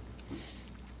 Patsy?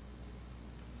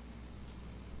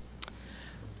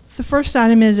 The first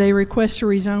item is a request to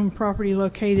rezone property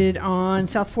located on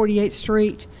South 48th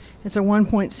Street. It's a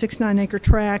 1.69 acre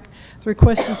tract. The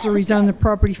request is to rezone the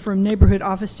property from Neighborhood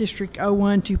Office District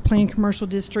 01 to Planned Commercial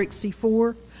District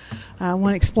C4. I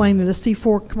want to explain that a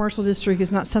C4 commercial district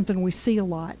is not something we see a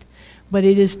lot, but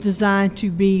it is designed to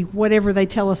be whatever they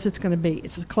tell us it's going to be.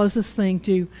 It's the closest thing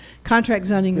to contract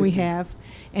zoning we have,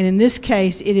 and in this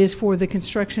case, it is for the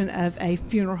construction of a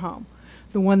funeral home.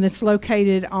 The one that's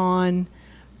located on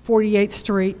 48th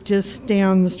Street, just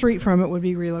down the street from it, would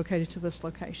be relocated to this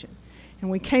location. And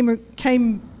we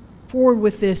came forward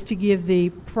with this to give the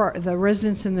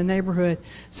residents in the neighborhood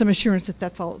some assurance that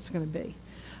that's all it's going to be.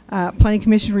 Planning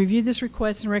Commission reviewed this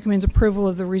request and recommends approval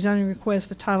of the rezoning request.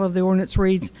 The title of the ordinance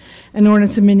reads, an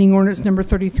ordinance amending ordinance number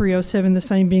 3307, the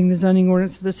same being the zoning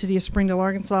ordinance of the City of Springdale,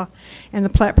 Arkansas, and the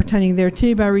plat pertaining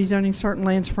thereto by rezoning certain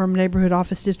lands from Neighborhood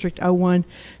Office District 01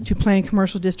 to Planned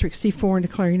Commercial District C4 and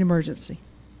declaring an emergency.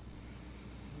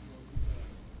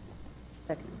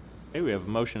 Okay, we have a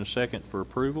motion and a second for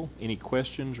approval. Any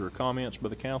questions or comments by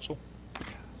the council?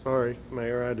 Sorry,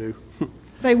 Mayor, I do.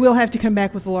 They will have to come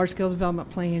back with a large-scale development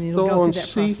plan, and it'll So go on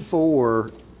through that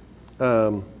process.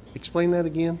 C4, explain that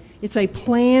again? It's a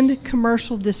planned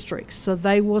commercial district, so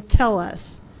they will tell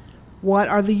us what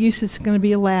are the uses going to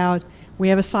be allowed. We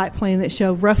have a site plan that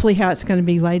shows roughly how it's going to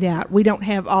be laid out. We don't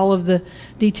have all of the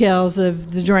details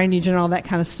of the drainage and all that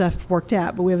kind of stuff worked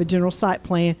out, but we have a general site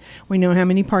plan. We know how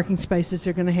many parking spaces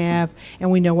they're going to have,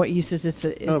 and we know what uses it's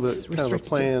Kind of restricted a to.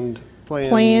 planned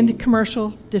Planned commercial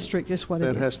district is what it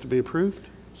that is. has to be approved?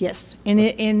 Yes, and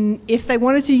if they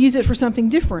wanted to use it for something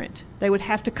different, they would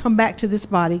have to come back to this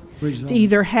body Rezone. to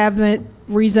either have it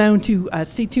rezoned to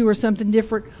C2 or something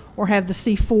different, or have the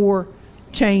C4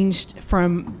 changed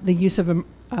from the use of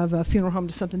a funeral home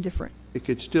to something different. It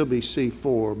could still be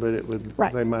C4, but it would,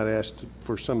 Right. they might ask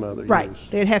for some other Right, use.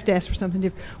 they'd have to ask for something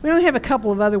different. We only have a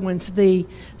couple of other ones. The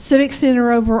Civic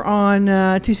Center over on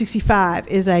 265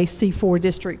 is a C4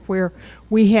 district where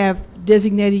we have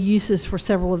designated uses for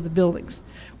several of the buildings.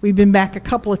 We've been back a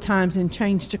couple of times and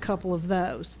changed a couple of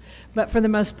those, but for the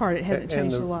most part, it hasn't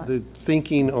changed a lot. And the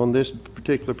thinking on this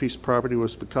particular piece of property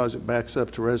was because it backs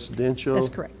up to residential? That's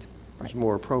correct. It's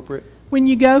more appropriate? When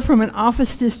you go from an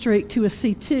office district to a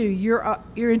C2,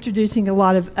 you're introducing a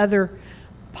lot of other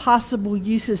possible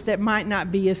uses that might not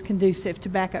be as conducive to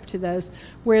back up to those.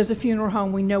 Whereas a funeral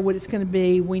home, we know what it's going to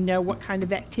be, we know what kind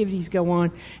of activities go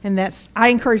on, and I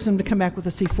encourage them to come back with a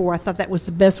C4. I thought that was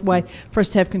the best way for us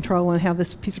to have control on how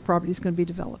this piece of property is going to be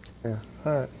developed. Yeah,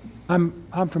 all right.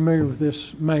 I'm familiar with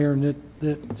this, Mayor, and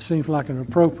that seems like an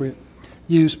appropriate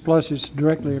use, plus it's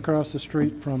directly across the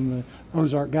street from the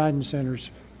Ozark Guidance Center's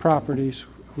properties,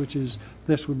 which is,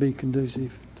 this would be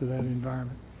conducive to that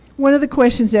environment. One of the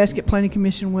questions asked at Planning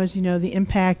Commission was, the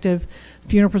impact of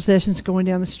funeral processions going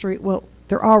down the street. Well,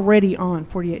 they're already on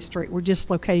 48th Street. We're just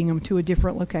locating them to a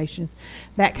different location,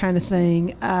 that kind of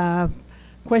thing.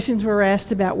 Questions were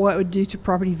asked about what it would do to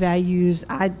property values.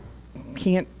 I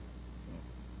can't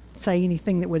say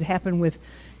anything that would happen with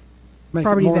Make it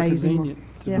property more values. convenient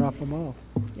to Yeah. drop them off.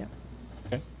 Yeah.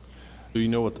 Okay. Do you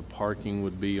know what the parking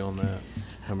would be on that?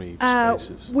 How many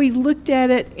spaces? We looked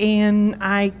at it, and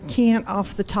I can't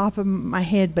off the top of my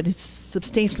head, but it's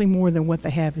substantially more than what they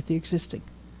have at the existing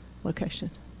location.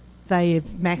 They have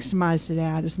maximized it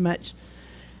out as much,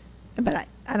 but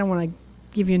I don't want to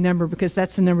give you a number because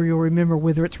that's the number you'll remember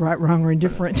whether it's right, wrong, or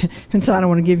indifferent. And so I don't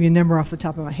want to give you a number off the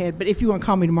top of my head. But if you want to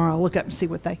call me tomorrow, I'll look up and see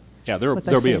what they Yeah, what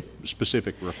they there'll be said. a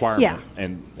specific requirement, Yeah.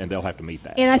 and they'll have to meet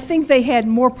that. And I think they had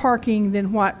more parking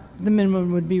than what the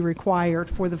minimum would be required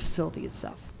for the facility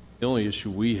itself. The only issue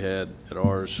we had at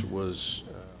ours was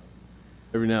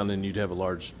every now and then you'd have a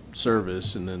large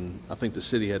service, and then I think the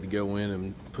city had to go in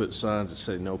and put signs that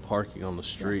say no parking on the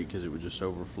street because it would just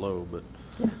overflow. But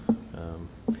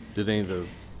did anybody?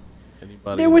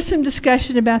 There was some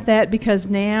discussion about that because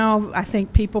now I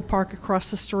think people park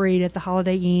across the street at the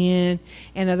Holiday Inn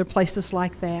and other places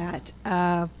like that.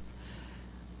 I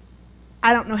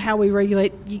don't know how we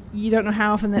regulate. You don't know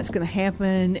how often that's going to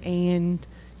happen, and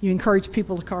you encourage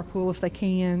people to carpool if they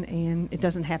can, and it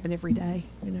doesn't happen every day,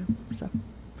 So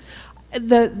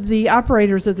the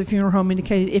operators of the funeral home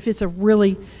indicated if it's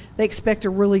they expect a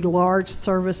really large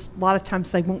service, a lot of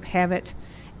times they won't have it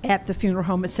at the funeral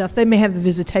home itself. They may have the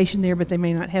visitation there, but they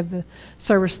may not have the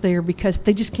service there because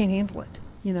they just can't handle it,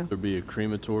 There'd be a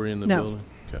crematory in the No. building?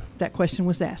 Okay. That question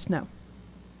was asked, no.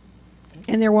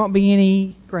 And there won't be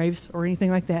any graves or anything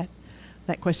like that.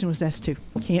 That question was asked too.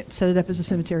 Can't set it up as a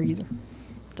cemetery either.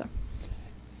 So.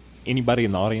 Anybody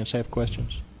in the audience have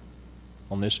questions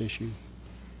on this issue?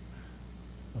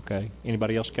 Okay.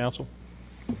 Anybody else, council?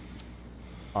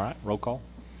 All right, roll call.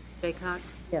 Jaycox?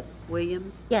 Yes.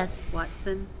 Williams? Yes.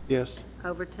 Watson? Yes.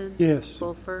 Overton? Yes.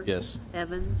 Wolfer? Yes.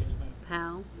 Evans?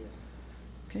 Powell?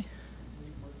 Okay.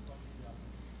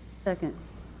 Second.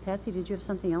 Patsy, did you have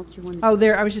something else you wanted? Oh,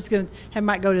 I was just going to have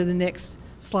Mike go to the next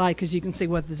slide because you can see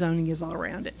what the zoning is all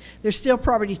around it. There's still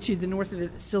property to the north of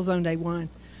it that's still zoned A1.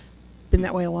 Been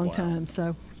that way a long time.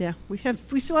 So, yeah, we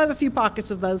still have a few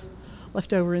pockets of those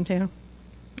left over in town.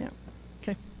 Yeah.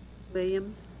 Okay.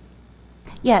 Williams?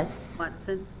 Yes.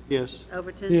 Watson? Yes.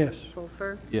 Overton? Yes.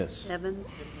 Wolfer? Yes.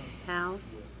 Evans? Powell?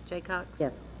 Jaycox?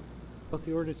 Yes. Both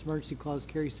the ordinance emergency clause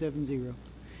carry 7-0.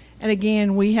 And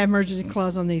again, we have emergency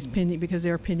clause on these pending because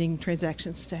there are pending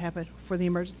transactions to happen for the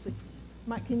emergency.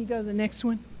 Mike, can you go to the next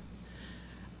one?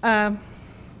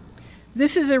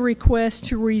 This is a request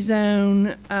to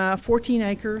rezone 14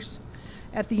 acres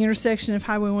at the intersection of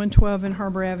Highway 112 and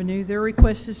Harbor Avenue. Their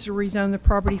request is to rezone the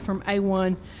property from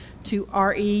A1 to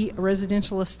RE,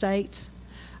 residential estates.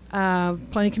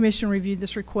 Planning Commission reviewed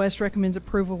this request, recommends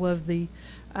approval of the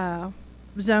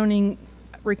zoning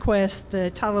request. The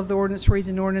title of the ordinance reads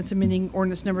an ordinance amending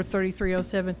ordinance number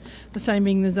 3307, the same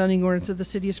being the zoning ordinance of the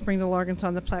City of Springdale, Arkansas,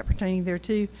 and the plat pertaining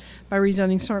thereto, by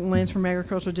rezoning certain lands from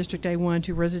Agricultural District A1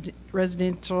 to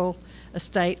residential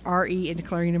estate RE and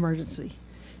declaring an emergency.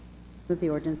 Move the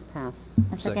ordinance pass.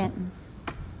 A second.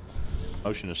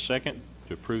 Motion is second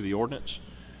to approve the ordinance.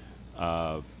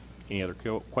 Any other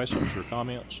questions or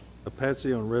comments?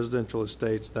 Patsy, on residential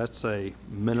estates, that's a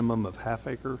minimum of half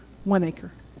acre? 1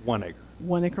 acre. 1 acre.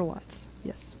 1 acre lots,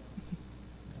 yes.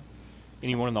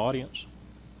 Anyone in the audience?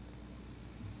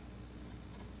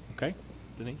 Okay,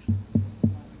 Denise?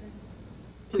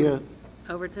 Yeah.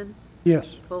 Overton?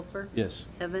 Yes. Wolfer? Yes.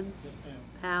 Evans?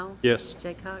 Powell? Yes.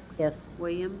 Jaycox? Yes.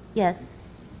 Williams? Yes.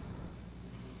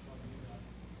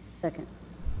 Second.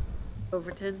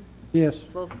 Overton? Yes.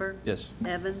 Wolfer? Yes.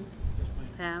 Evans?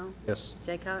 Powell? Yes.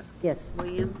 Jaycox? Yes.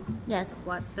 Williams? Yes.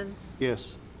 Watson?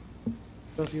 Yes.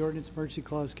 Both the ordinance emergency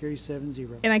clause carry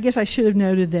 7-0. And I guess I should have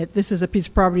noted that this is a piece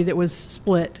of property that was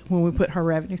split when we put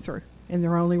Harbor Avenue through, and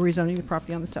they're only rezoning the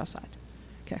property on the south side.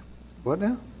 Okay. What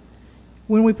now?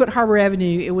 When we put Harbor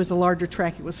Avenue, it was a larger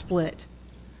tract. It was split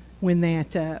when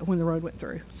that when the road went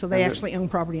through. So they And actually own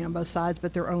property on both sides,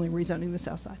 but they're only rezoning the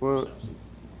south side. Well,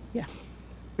 Yeah.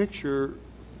 picture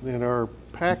in our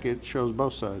packet shows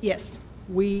both sides. Yes.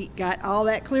 We got all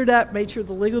that cleared up, made sure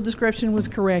the legal description was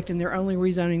correct, and they're only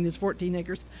rezoning this 14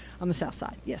 acres on the south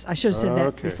side. Yes, I should have said that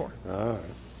Okay. before. All right.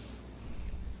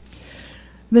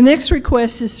 The next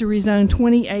request is to rezone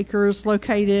 20 acres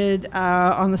located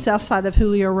on the south side of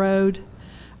Julio Road.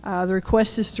 The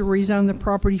request is to rezone the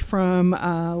property from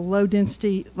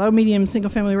low-medium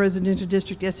single-family residential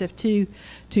district SF2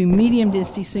 to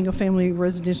medium-density single-family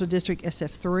residential district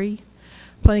SF3.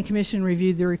 Planning Commission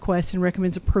reviewed the request and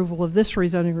recommends approval of this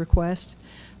rezoning request.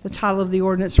 The title of the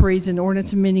ordinance reads, an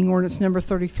ordinance amending ordinance number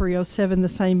 3307, the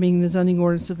same being the zoning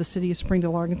ordinance of the City of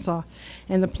Springdale, Arkansas,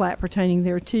 and the plat pertaining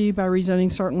thereto by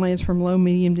rezoning certain lands from low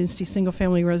medium density single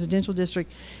family residential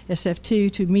district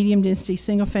SF2 to medium density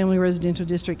single family residential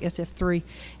district SF3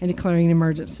 and declaring an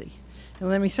emergency. And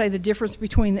let me say the difference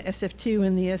between the SF2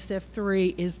 and the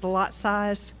SF3 is the lot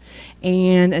size,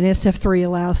 and an SF3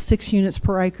 allows 6 units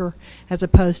per acre as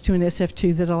opposed to an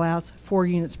SF2 that allows 4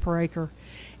 units per acre.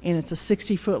 And it's a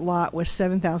 60-foot lot with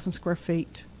 7,000 square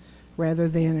feet rather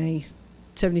than a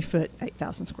 70-foot,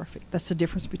 8,000 square feet. That's the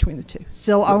difference between the two.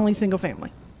 Still only single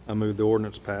family. I move the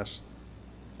ordinance pass.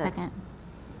 Second.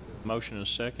 Motion and a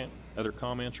second. Other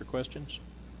comments or questions?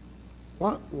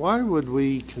 Why would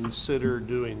we consider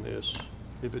doing this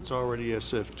if it's already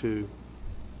SF2?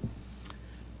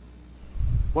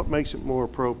 What makes it more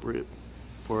appropriate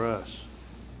for us?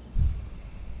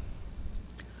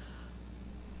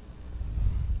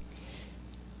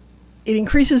 It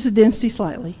increases the density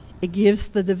slightly. It gives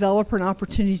the developer an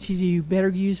opportunity to better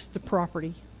use the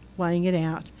property, laying it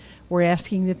out. We're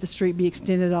asking that the street be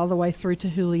extended all the way through to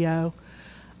Julio.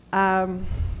 Beyond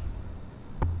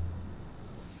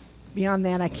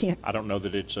that, I can't. I don't know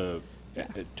that it's a,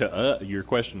 your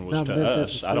question was Not to benefit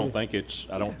us. the I don't city. think it's,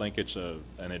 I don't think it's an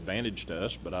advantage to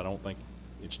us, but I don't think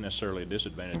it's necessarily a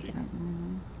disadvantage either.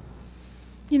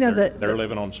 You know, They're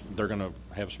living on, they're gonna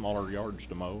have smaller yards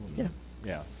to mow. and- Yeah.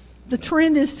 Yeah. the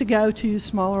trend is to go to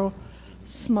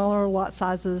smaller lot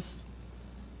sizes.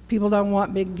 People don't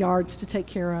want big yards to take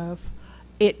care of.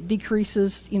 It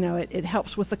decreases, you know, it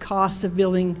helps with the cost of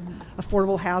building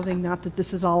affordable housing. Not that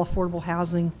this is all affordable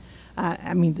housing.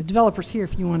 I mean, the developer's here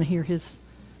if you want to hear his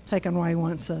take on why he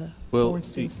wants a Well,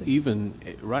 466. even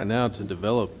right now to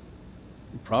develop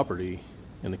property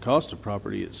and the cost of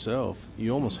property itself,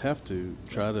 you almost have to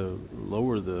try to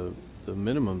lower the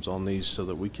minimums on these so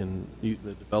that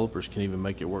the developers can even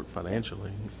make it work financially.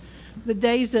 The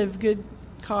days of good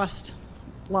cost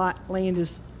land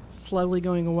is slowly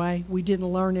going away. We didn't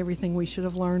learn everything we should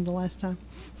have learned the last time,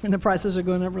 and the prices are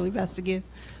going up really fast again.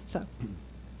 So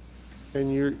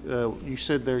And you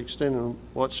said they're extending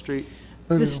what street?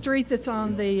 the street that's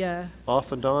on the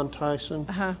Off of Don Tyson?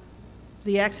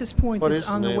 the access point What that's is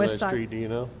the on the name of west that side. street, do you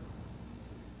know?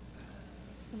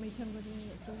 Somebody tell me what the name of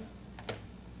that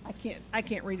street is? I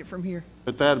can't read it from here.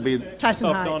 But that'd be, Tyson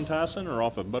Off Heights. Don Tyson or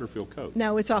off of Butterfield Cove?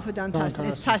 No, it's off of Don Don Tyson.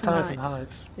 It's Tyson. Tyson Tyson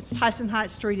Heights. Heights. It's Tyson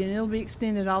Heights Street, and it'll be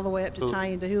extended all the way up to So- tie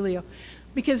into Julio,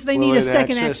 because they will need a it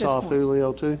second access access off point.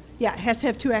 Julio too? Yeah, it has to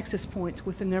have 2 access points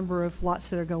with the number of lots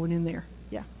that are going in there.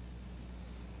 Yeah.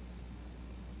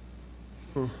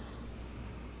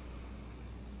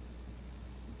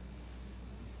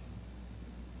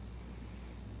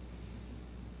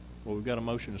 Well, we've got a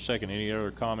motion and a second. Any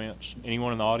other comments?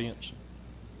 Anyone in the audience?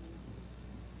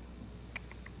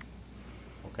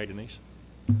 Okay, Denise?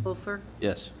 Wolfer?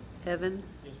 Yes.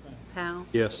 Evans? Powell?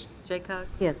 Yes. Jaycox?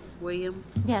 Yes.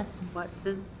 Williams? Yes.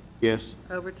 Watson? Yes.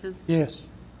 Overton? Yes.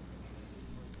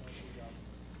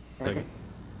 Second.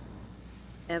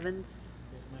 Evans?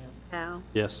 Powell?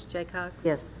 Yes. Jaycox?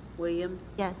 Yes.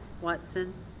 Williams? Yes.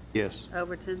 Watson? Yes.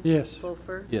 Overton? Yes.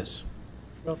 Wolfer? Yes.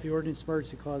 About the ordinance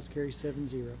emergency clause carries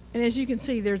 7-0. And as you can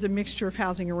see, there's a mixture of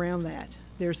housing around that.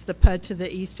 There's the PUD to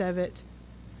the east of it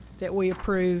that we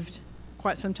approved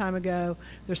quite some time ago.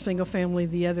 There's single family.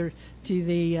 The other to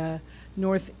the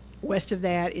northwest of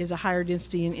that is a higher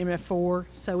density in MF4.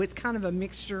 So it's kind of a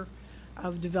mixture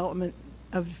of development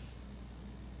of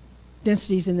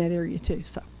densities in that area too.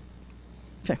 So,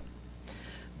 okay.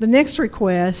 The next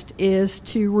request is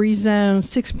to rezone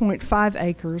 6.5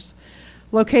 acres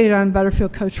located on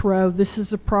Butterfield Coach Road. This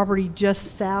is a property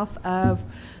just south of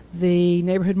the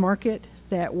neighborhood market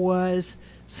that was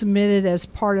submitted as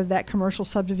part of that commercial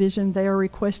subdivision. They are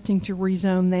requesting to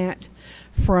rezone that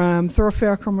from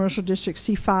Thoroughfare Commercial District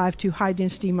C5 to High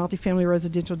Density Multifamily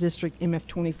Residential District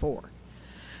MF24.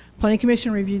 Planning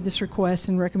Commission reviewed this request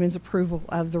and recommends approval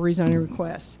of the rezoning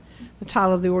request. The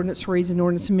title of the ordinance reads, an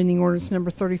ordinance amending ordinance number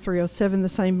 3307, the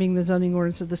same being the zoning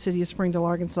ordinance of the City of Springdale,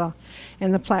 Arkansas,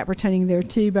 and the plat pertaining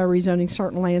thereto by rezoning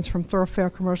certain lands from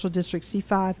Thoroughfare Commercial District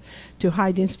C5 to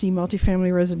High Density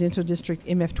Multifamily Residential District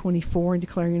MF24 and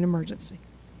declaring an emergency.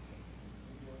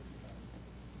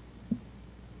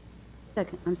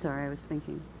 Second, I'm sorry, I was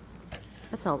thinking.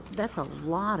 That's a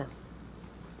lot of,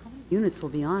 how many units will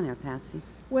be on there, Patsy?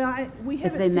 Well, we If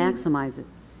haven't they seen, maximize it.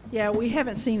 yeah, we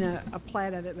haven't seen a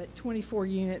plat of it, but 24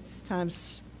 units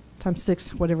times times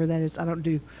 6, whatever that is. I don't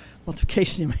do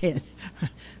multiplication in my head.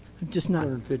 I'm just not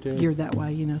 250. geared that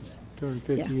way, you know.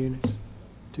 250 Yeah. units,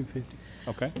 250.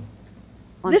 Okay.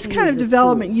 This kind of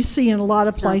development you see in a lot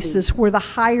of It's not the- places where the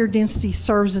higher density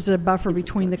serves as a buffer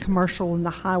between the commercial and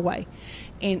the highway.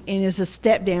 And as a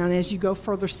step down, as you go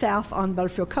further south on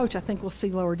Butterfield Coach, I think we'll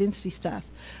see lower density stuff.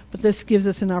 But this gives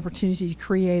us an opportunity to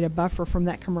create a buffer from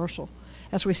that commercial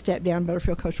as we step down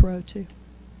Butterfield Coach Road too.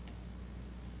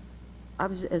 I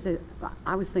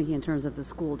was thinking in terms of the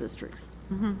school districts.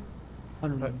 It's I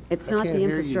not can't the hear you,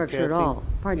 infrastructure at Kathy. all.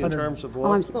 Pardon In me. terms of Oh,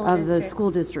 what? of the school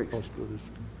districts.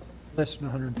 Less than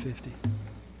 150.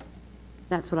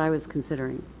 That's what I was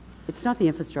considering. It's not the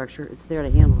infrastructure, it's there to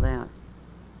handle that.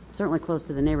 Certainly close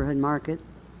to the neighborhood market.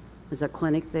 There's a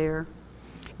clinic there.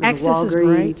 There's a Access is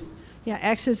great. Walgreens. Yeah,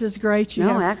 access is great.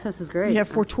 No, access is great. You have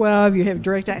 412, you have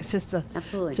direct access to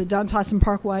Absolutely. to Don Tyson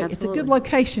Parkway. It's a Absolutely. good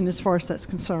location as far as that's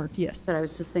concerned, yes. But I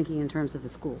was just thinking in terms of the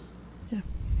schools.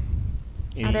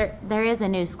 There is a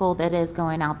new school that is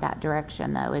going out that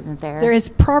direction, though, isn't there? There is,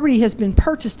 property has been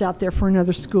purchased out there for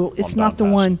another school. It's not the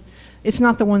one, it's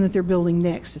not the one that they're building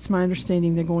next. It's my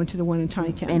understanding they're going to the one in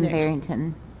Tinytown In next.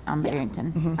 Barrington, on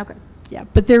Barrington. Okay. Yeah,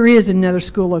 but there is another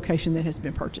school location that has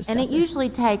been purchased And out it there. usually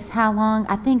takes how long?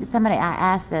 I think I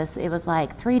asked this, it was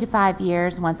like 3 to 5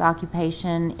 years once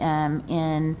occupation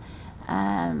in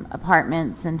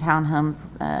apartments and townhomes,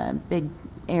 big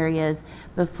areas,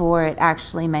 before it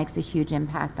actually makes a huge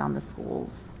impact on the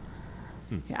schools.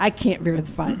 I can't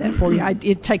verify that for you.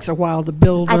 It takes a while to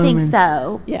build them. I think and-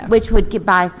 so. Yeah. Which would get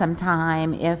by some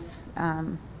time if,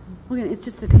 Well, again, it's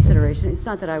just a consideration. It's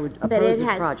not that I would but oppose it this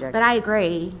has, project. but I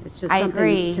agree. It's just I something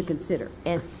agree. to consider.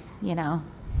 It's,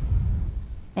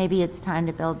 maybe it's time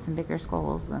to build some bigger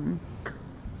schools and.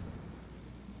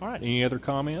 All right, any other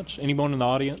comments? Anyone in the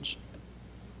audience?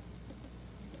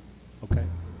 Okay.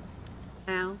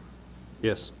 Howe,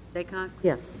 Yes. Jaycox?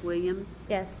 Yes. Williams?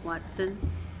 Yes. Watson?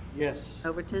 Yes.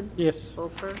 Overton? Yes.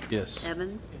 Wolfer? Yes.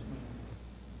 Evans?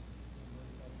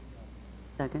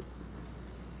 Second.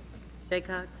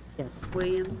 Jaycox? Yes.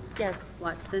 Williams? Yes.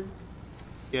 Watson?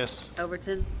 Yes.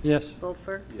 Overton? Yes.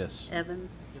 Wolfer? Yes.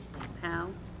 Evans? Howe?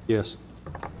 Yes.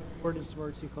 Ordinance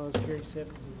emergency clause carries 7-0.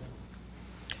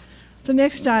 The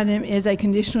next item is a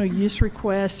conditional use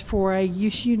request for a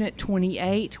use unit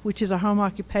 28, which is a home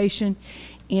occupation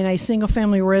in a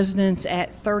single-family residence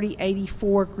at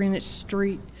 3084 Greenwich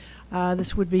Street.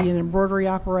 This would be an embroidery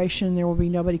operation. There will be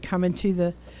nobody coming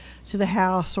to the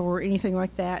house or anything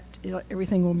like that.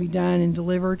 Everything will be done and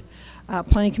delivered.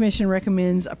 Planning Commission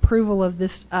recommends approval of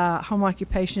this home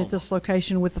occupation at this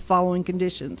location with the following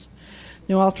conditions.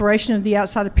 No alteration of the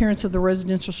outside appearance of the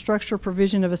residential structure,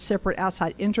 provision of a separate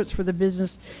outside entrance for the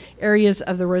business areas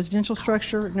of the residential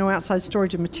structure, no outside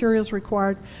storage of materials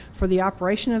required for the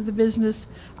operation of the business,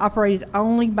 operated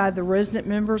only by the resident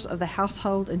members of the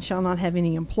household and shall not have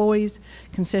any employees,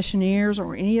 concessionaires,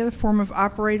 or any other form of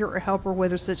operator or helper,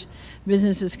 whether such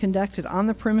business is conducted on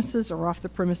the premises or off the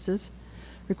premises.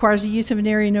 Requires the use of an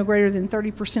area no greater than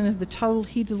 30% of the total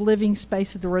heated living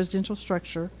space of the residential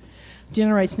structure.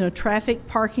 Generates no traffic,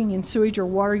 parking, and sewage or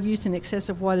water use in excess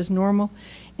of what is normal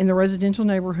in the residential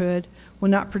neighborhood. Will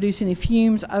not produce any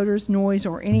fumes, odors, noise,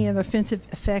 or any other offensive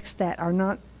effects that are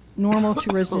not normal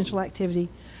to residential activity.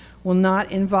 Will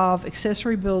not involve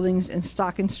accessory buildings, and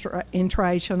stock in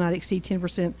trade shall not exceed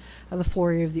 10% of the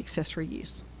floor area of the accessory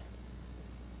use.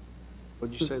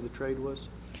 What'd you say the trade was?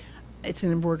 It's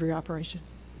an embroidery operation.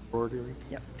 Embroidery?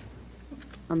 Yep.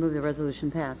 I'll move the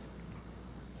resolution pass.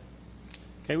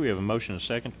 Okay, we have a motion and a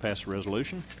second to pass the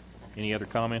resolution. Any other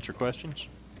comments or questions?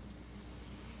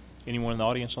 Anyone in the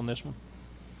audience on this one?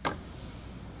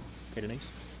 Okay, Denise?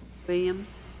 Williams?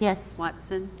 Yes.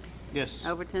 Watson? Yes.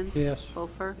 Overton? Yes.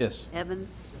 Wolfer? Yes.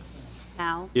 Evans?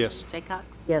 Howe? Yes. Jaycox?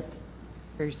 Yes.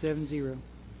 Carries 7-0.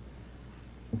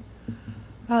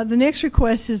 The next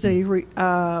request is a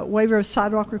waiver of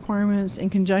sidewalk requirements in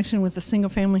conjunction with a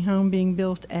single-family home being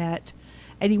built at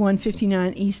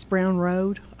 8159 East Brown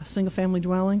Road, a single-family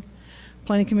dwelling.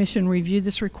 Planning Commission reviewed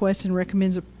this request and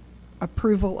recommends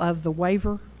approval of the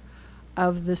waiver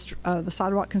of this, the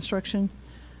sidewalk construction.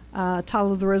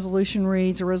 Title of the resolution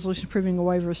reads, "A resolution approving a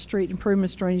waiver of street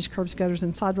improvements, drainage, curbs, gutters,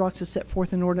 and sidewalks is set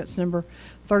forth in ordinance number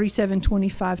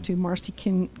 3725 to Marcy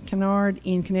Kennard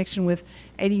in connection with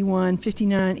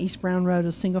 8159 East Brown Road,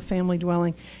 a single-family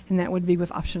dwelling," and that would be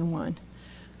with option 1.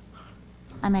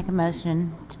 I make a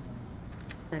motion.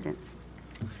 Second.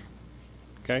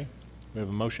 Okay, we have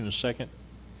a motion and a second.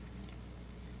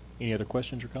 Any other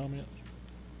questions or comments?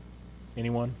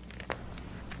 Anyone?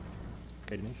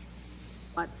 Okay, Denise?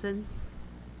 Watson?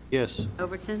 Yes.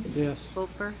 Overton. Yes.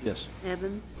 Wolfer. Yes.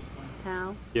 Evans.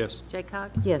 Powell. Yes.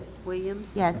 Jaycox. Yes.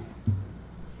 Williams. Yes.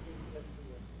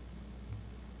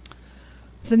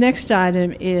 The next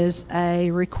item is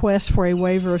a request for a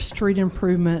waiver of street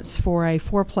improvements for a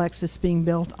fourplex that's being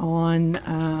built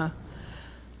on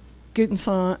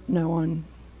Gutenson,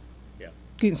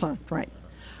 right.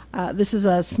 This is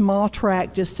a small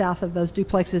tract just south of those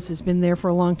duplexes. It's been there for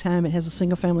a long time. It has a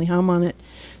single-family home on it.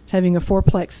 It's having a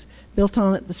fourplex built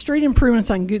on it. The street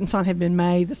improvements on Gutenson have been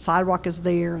made. The sidewalk is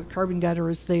there. The curb and gutter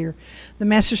is there. The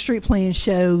master street plan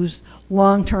shows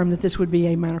long-term that this would be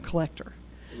a minor collector.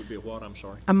 It would be a what, I'm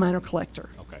sorry? A minor collector.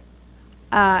 Okay.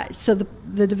 So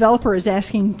the developer is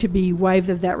asking to be waived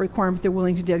of that requirement. They're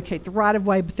willing to dedicate the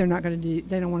right-of-way, but they're not going to do,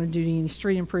 they don't want to do any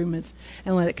street improvements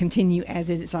and let it continue as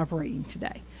it is operating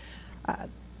today.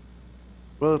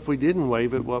 Well, if we didn't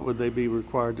waive it, what would they be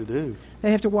required to do?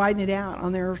 They have to widen it out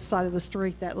on their side of the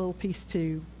street, that little piece,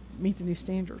 to meet the new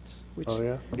standards, which Oh,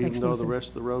 yeah? makes Even no though the sense. rest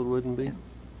of the road wouldn't be?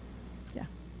 Yeah.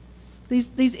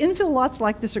 These infill lots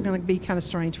like this are going to be kind of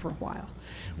strange for a while.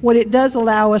 What it does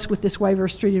allow us with this waiver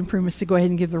of street improvements to go ahead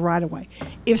and give the right-of-way.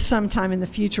 If sometime in the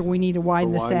future we need to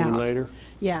widen this widening out. later?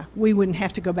 Yeah, we wouldn't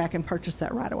have to go back and purchase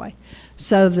that right-of-way.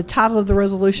 So the title of the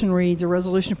resolution reads, "A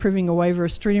resolution approving a waiver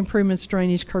of street improvements,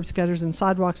 drainage, curbs, gutters, and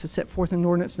sidewalks as set forth in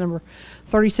ordinance number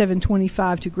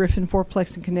 3725 to Griffin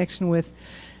Fourplex in connection with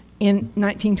in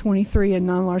 1923 a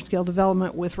non-large-scale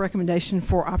development with recommendation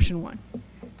for option 1."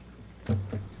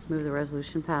 Move the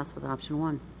resolution pass with option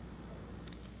 1.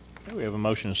 Okay, we have a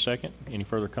motion and a second. Any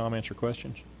further comments or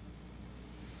questions?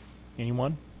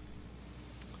 Anyone?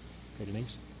 Okay,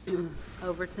 Denise?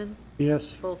 Overton.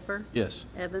 Yes. Wolfer. Yes.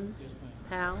 Evans.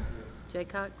 Powell.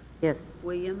 Jaycox. Yes.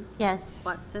 Williams. Yes.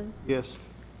 Watson. Yes.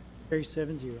 Carries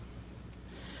 7-0.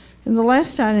 And the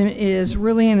last item is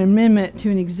really an amendment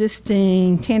to an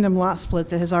existing tandem lot split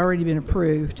that has already been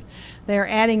approved. They are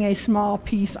adding a small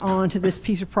piece onto this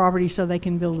piece of property so they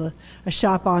can build a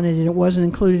shop on it, and it wasn't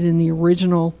included in the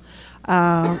original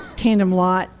tandem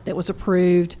lot that was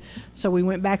approved. So we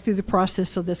went back through the process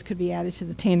so this could be added to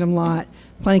the tandem lot.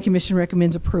 Planning Commission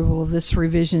recommends approval of this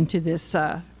revision to this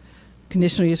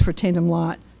conditional use for tandem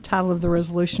lot. Title of the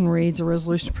resolution reads, "A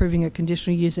resolution approving a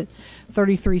conditional use at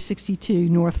 3362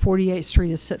 North 48th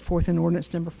Street as set forth in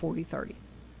ordinance number 4030.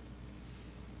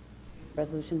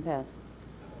 Resolution pass.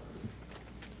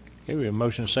 Okay, we have a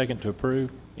motion and a second to approve.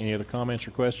 Any other comments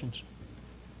or questions?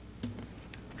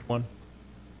 One?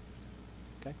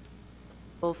 Okay.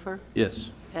 Wolfer.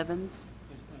 Yes. Evans.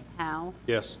 Powell.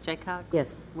 Yes. Jaycox.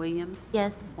 Yes. Williams.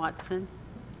 Yes. Watson.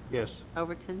 Yes.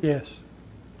 Overton. Yes.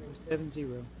 Carries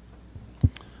 7-0.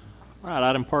 All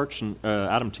right,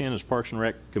 item 10 is Parks and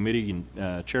Rec Committee,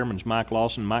 and Chairman's Mike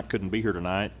Lawson. Mike couldn't be here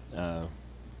tonight.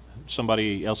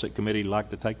 Somebody else at committee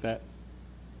like to take that?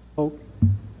 Oh,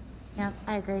 Yeah,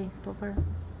 I agree. Wolfer.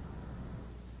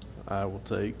 I will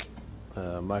take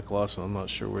Mike Lawson. I'm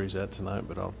not sure where he's at tonight,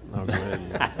 but I'll go ahead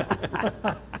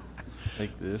and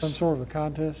take this. some sort of a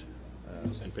contest?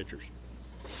 Send pictures.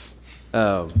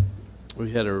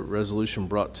 We had a resolution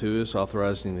brought to us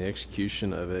authorizing the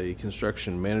execution of a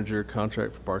construction manager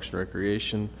contract for Parks and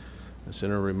Recreation, a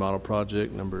center remodel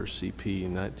project number CP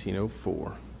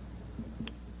 1904.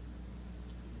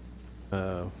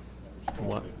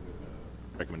 What?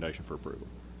 Recommendation for approval.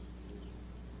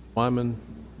 Wyman,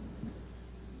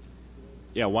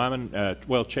 Yeah, Wyman,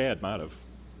 well, Chad might have.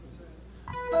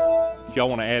 If y'all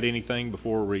want to add anything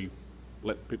before we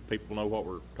let people know what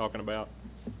we're talking about.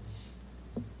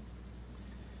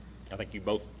 I think you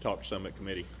both talked some at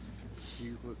committee.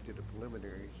 You looked at the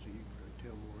preliminary, so you can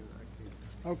tell more than I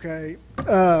can. Okay,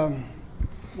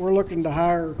 we're looking to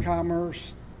hire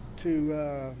Commerce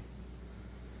to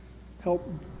help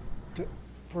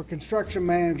for construction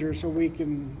manager so we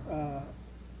can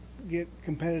get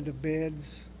competitive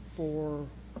bids for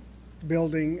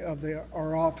building of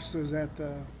our offices at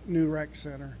the new rec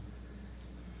center.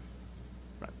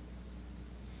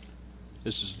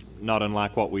 This is not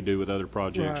unlike what we do with other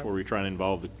projects Right. where we try to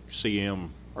involve the CM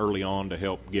early on to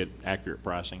help get accurate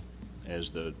pricing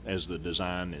as the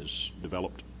design is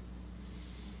developed.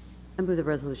 I move the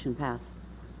resolution pass.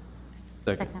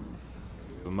 second.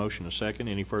 A motion, a second.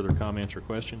 Any further comments or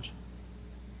questions?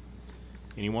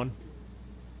 Anyone?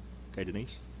 Okay,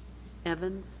 Denise?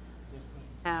 Evans.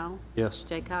 Powell. Yes.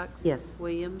 Jaycox. Yes.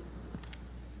 Williams.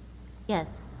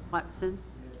 Yes. Watson.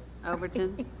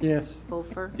 Overton. Yes.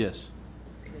 Wolfer. Yes.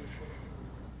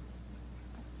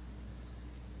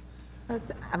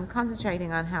 I'm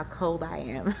concentrating on how cold I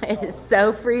am. It is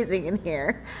so freezing in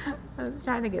here. I was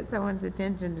trying to get someone's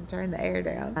attention to turn the air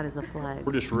down. That is a flag.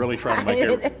 We're just really trying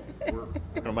to we're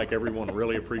going to make everyone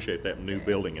really appreciate that new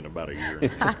building in about a year.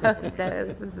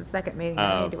 This is the second meeting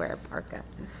I need to wear a parka.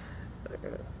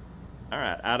 All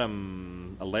right,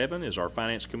 item 11 is our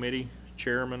Finance Committee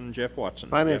Chairman, Jeff Watson.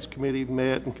 Finance Committee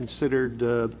met and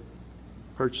considered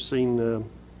purchasing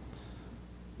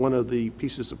one of the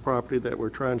pieces of property that we're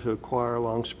trying to acquire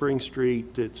along Spring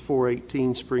Street. It's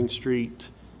 418 Spring Street.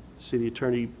 The city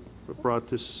attorney brought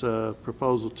this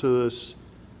proposal to us.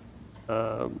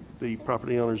 The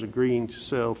property owner's agreeing to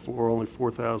sell for only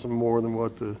 $4,000 more than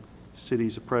what the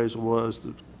city's appraisal was.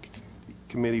 The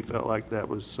committee felt like that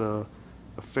was a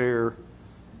fair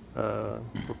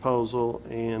proposal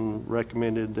and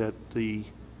recommended that the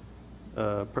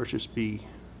purchase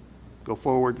go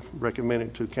forward,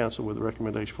 recommended to the council with a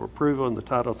recommendation for approval. And the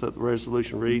title of the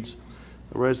resolution reads,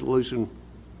 "A resolution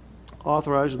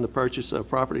authorizing the purchase of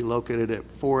property located at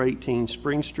 418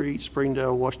 Spring Street,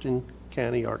 Springdale, Washington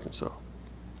County, Arkansas."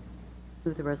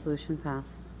 Move the resolution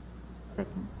pass.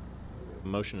 Second.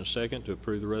 Motion is second to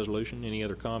approve the resolution. Any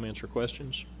other comments or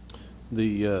questions?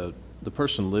 The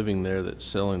person living there that's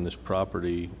selling this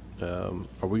property, are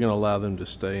we going to allow them to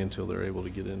stay until they're able to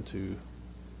get into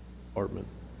apartment?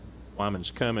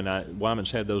 Wyman's coming. Wyman's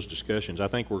had those discussions. I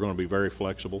think we're going to be very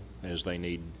flexible as they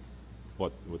need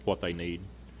with what they need.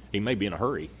 He may be in a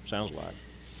hurry, sounds like.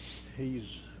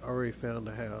 He's already found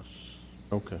a house,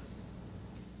 Okay.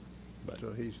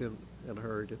 so he's in a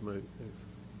hurry to move.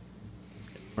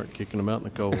 Aren't kicking them out in the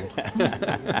cold.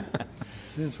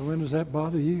 Since when does that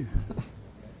bother you?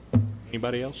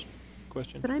 Anybody else?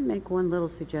 Question? Could I make one little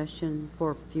suggestion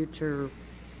for future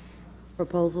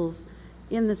proposals?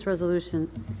 In this resolution,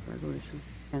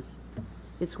 yes,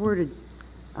 it's worded,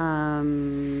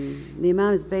 the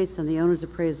amount is based on the owner's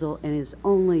appraisal and is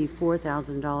only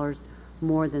 $4,000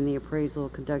 more than the appraisal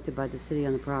conducted by the city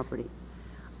on the property.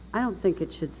 I don't think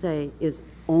it should say is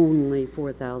only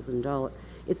 $4,000.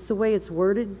 It's the way it's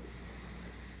worded.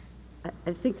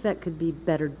 I think that could be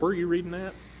better. Where are you reading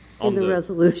that? In the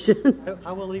resolution.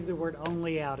 I will leave the word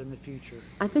only out in the future.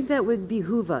 I think that would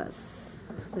behoove us.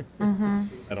 I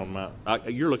don't know.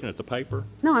 You're looking at the paper?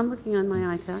 No, I'm looking on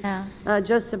my iPad. Yeah.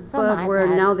 Just on above my where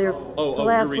iPad. now they're, Oh, you're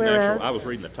last reading the whereas. actual, I was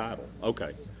reading the title.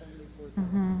 Okay.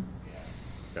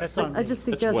 That's on I me. just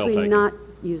That's suggest well we taken. not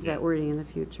use that wording in the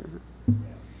future.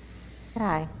 Could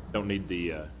I? Don't need the,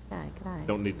 Could I?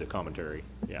 don't need the commentary.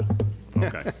 Yeah.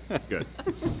 Okay, good.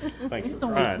 Thanks for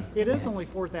trying. It is only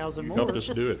 4,000 You more. helped us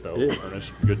do it, though,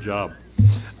 Ernest. Good job.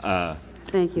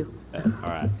 Thank you. All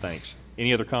right, thanks.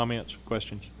 Any other comments,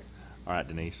 questions? All right,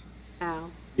 Denise. Howe,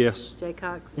 Yes.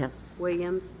 Jaycox. Yes.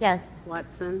 Williams. Yes.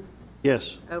 Watson,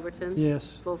 Yes. Overton.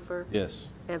 Yes. Wolfer. Yes.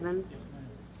 Evans.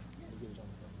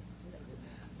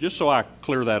 Just so I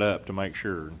clear that up to make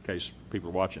sure, in case people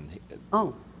are watching,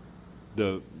 Oh,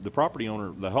 the property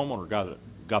owner, the homeowner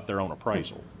got their own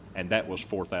appraisal, and that was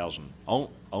 $4,000 only.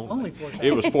 Only $4,000.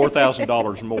 It was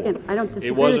 $4,000 more. I don't disagree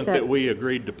It with wasn't that. that we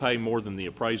agreed to pay more than the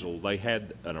appraisal. They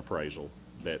had an appraisal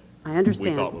that I we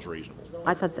understand. thought was reasonable.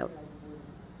 I thought that,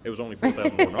 It was only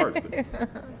 $4,000 more than ours, but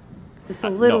it's a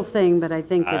no. little thing, but I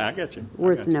think I it's get you. I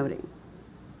worth got you. noting.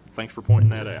 thanks for pointing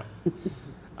that out.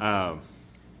 All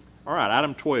right,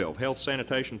 item 12, Health,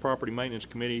 Sanitation, Property Maintenance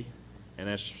Committee, and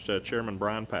that's Chairman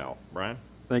Brian Powell. Brian?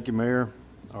 Thank you, Mayor.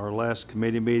 Our last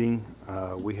committee meeting,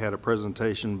 we had a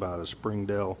presentation by the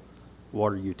Springdale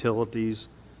Water Utilities.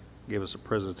 Gave us a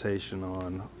presentation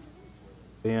on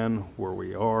where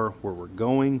we are, where we're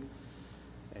going.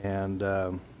 And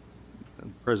in the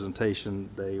presentation,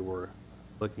 they were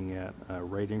looking at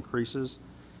rate increases.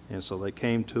 And so they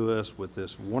came to us with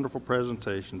this wonderful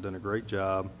presentation, done a great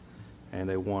job, and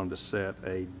they wanted to set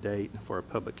a date for a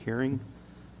public hearing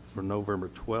for November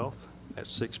 12th at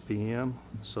 6 p.m.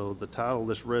 So the title of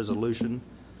this resolution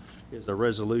is a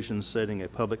resolution setting a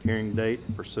public hearing date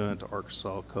pursuant to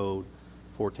Arkansas Code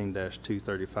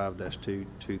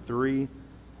 14-235-223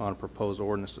 on a proposed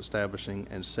ordinance establishing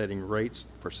and setting rates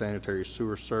for sanitary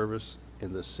sewer service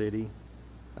in the city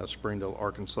of Springdale,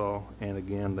 Arkansas. And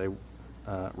again, they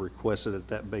requested that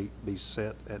that be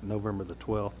set at November the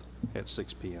 12th at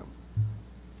 6 p.m.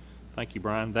 Thank you,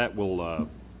 Brian. That will,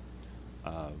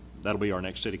 that'll be our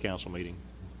next city council meeting.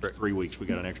 3 weeks. We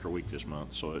got an extra week this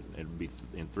month, so it'll be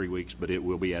in 3 weeks, but it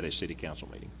will be at a city council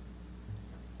meeting.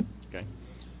 Okay?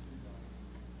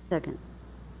 Second.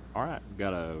 All right,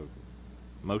 got a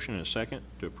motion and a second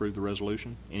to approve the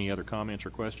resolution. Any other comments or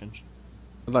questions?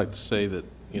 I'd like to say that,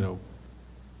 you know,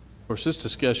 of course, this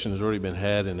discussion has already been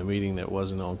had in a meeting that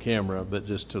wasn't on camera, but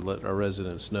just to let our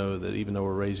residents know that even though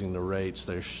we're raising the rates,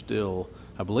 they're still,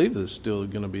 I believe there's still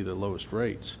going to be the lowest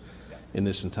rates in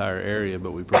this entire area,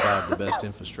 but we provide the best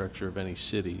infrastructure of any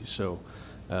city. So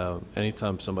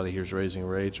anytime somebody hears raising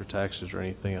rates or taxes or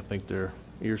anything, I think their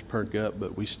ears perk up,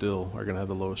 but we still are going to have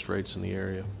the lowest rates in the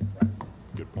area.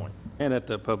 Good point. And at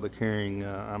the public hearing,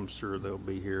 I'm sure they'll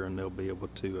be here and they'll be able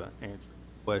to answer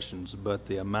questions. But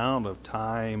the amount of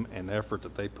time and effort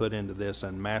that they put into this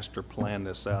and master plan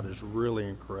this out is really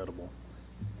incredible.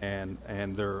 And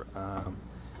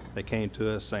they came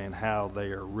to us saying how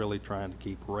they are really trying to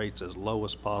keep rates as low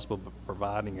as possible, but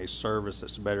providing a service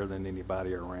that's better than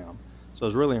anybody around. So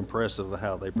it's really impressive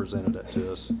how they presented it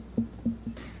to us.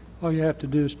 All you have to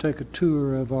do is take a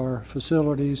tour of our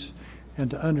facilities and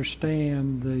to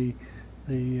understand the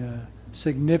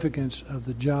significance of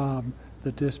the job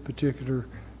that this particular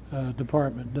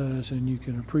department does, and you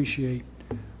can appreciate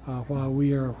why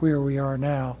we are where we are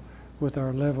now with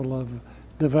our level of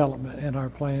development and our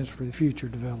plans for the future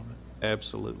development.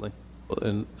 Absolutely. Well,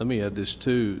 and let me add this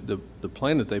too, the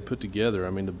plan that they put together, I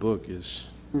mean, the book is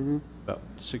about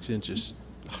 6 inches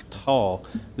tall.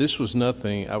 This was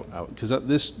nothing, because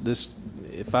this,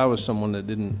 if I was someone that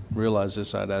didn't realize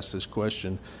this, I'd ask this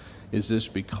question: is this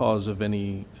because of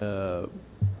any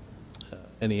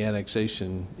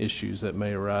annexation issues that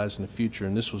may arise in the future?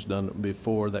 And this was done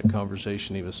before that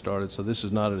conversation even started. So this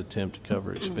is not an attempt to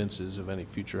cover expenses of any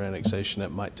future annexation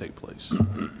that might take place.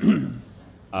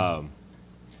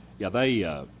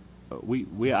 Yeah,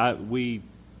 we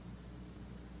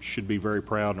should be very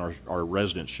proud, and our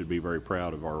residents should be very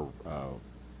proud of our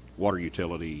water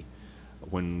utility.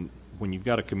 When you've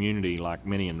got a community like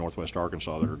many in Northwest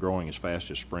Arkansas that are growing as fast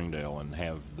as Springdale and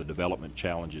have the development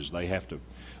challenges, they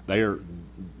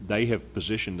have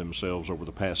positioned themselves over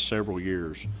the past several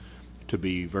years to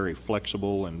be very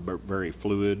flexible and very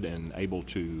fluid and able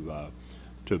to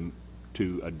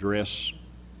address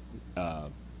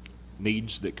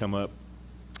needs that come up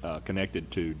connected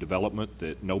to development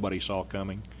that nobody saw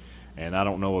coming. And I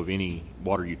don't know of any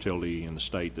water utility in the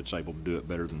state that's able to do it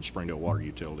better than Springdale Water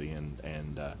Utility. And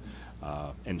then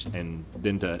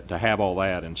to have all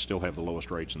that and still have the lowest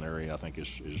rates in the area, I think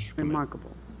is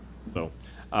Remarkable.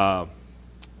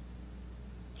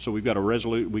 So we've got a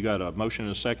motion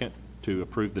and a second to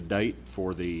approve the date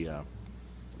for the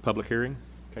public hearing.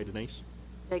 Okay, Denise?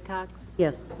 Jaycox?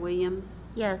 Yes. Williams?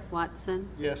 Yes. Watson?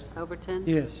 Yes. Overton?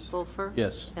 Yes. Wolfer?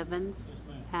 Yes. Evans?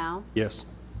 Powell? Yes.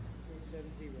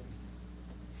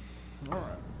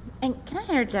 And can I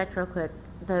interject real quick?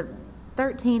 The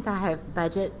 13th, I have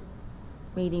budget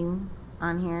meeting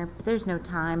on here, but there's no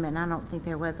time, and I don't think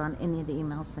there was on any of the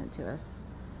emails sent to us.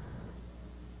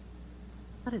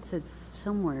 I thought it said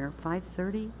somewhere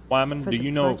 5:30. Wyman, for do the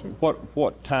you know budget.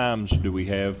 what times do we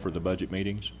have for the budget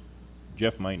meetings?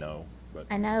 Jeff may know, but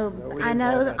I know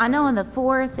on the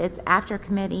 4th, it's after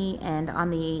committee, and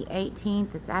on the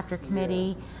 18th, it's after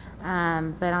committee.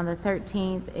 But on the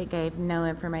 13th, it gave no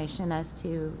information as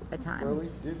to a time. Well, we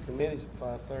do committees at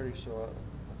 5:30, so I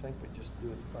think we just do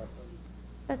it at 5:30.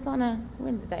 That's on a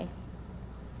Wednesday,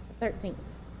 13th.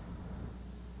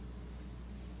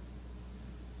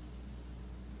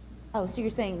 Oh, so you're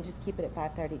saying just keep it at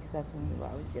 5:30 because that's when we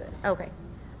always do it? Okay,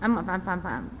 I'm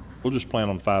fine. we'll just plan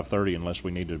on 5:30 unless we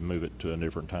need to move it to a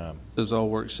different time. Those all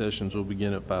work sessions will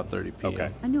begin at 5:30 p.m.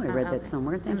 Okay. I knew I read Okay. that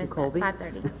somewhere. Thank you, Colby.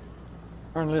 5:30.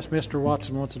 Or unless Mr.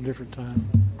 Watson wants a different time.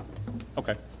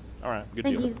 Okay. All right. Good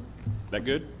Thank deal. you. That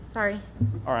good? Sorry.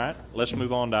 All right. Let's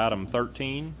move on to item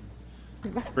 13.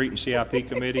 Street and CIP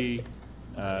Committee,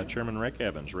 Chairman Rick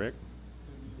Evans. Rick?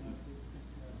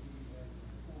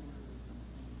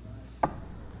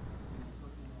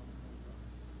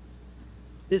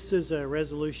 This is a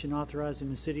resolution authorizing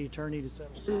the city attorney to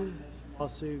settle a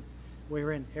lawsuit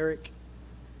wherein Eric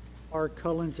R.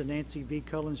 Cullins and Nancy V.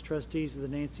 Cullins, trustees of the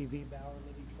Nancy V. Bauer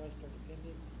Living Trust, are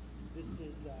defendants. This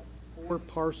is 4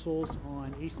 parcels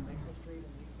on East Maple Street,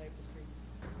 on the East Maple Street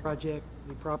project.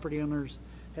 The property owners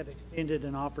have extended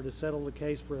and offered to settle the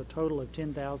case for a total of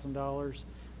 $10,000.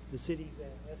 The city's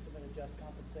estimate of just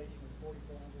compensation was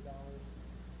 $4,400.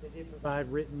 They did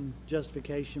provide written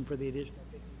justification for the additional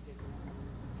 $5,600.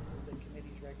 The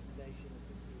committee's recommendation that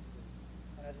this be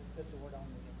approved. And I just put the word on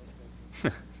the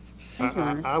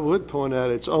resolution. I would point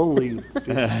out it's only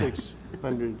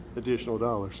 $5,600 additional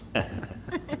dollars.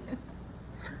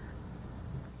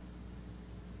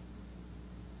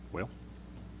 Well.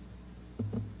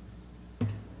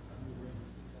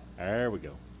 There we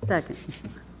go. Second.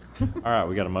 All right,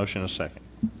 we got a motion and a second.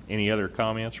 Any other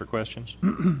comments or questions?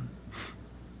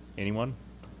 Anyone?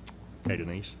 Okay,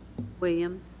 Denise?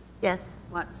 Williams? Yes.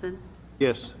 Watson?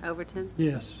 Yes. Overton?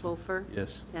 Yes. Wolfer?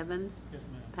 Yes. Evans?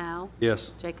 Powell?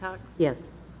 Yes. Jaycox?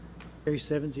 Yes. Carry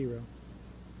 7-0.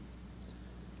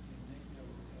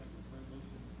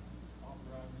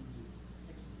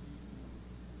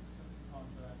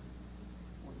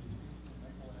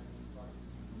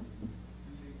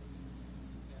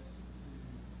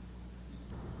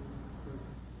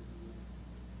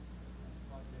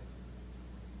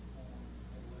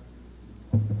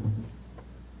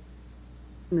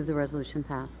 Move the resolution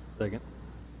pass. Second.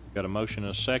 Got a motion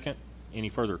and a second. Any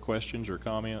further questions or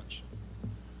comments?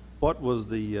 What was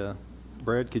the,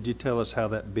 Brad, could you tell us how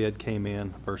that bid came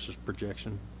in versus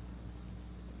projection?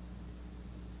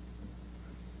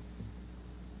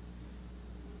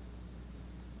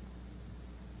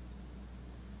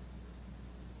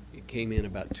 It came in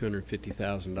about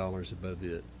 $250,000 above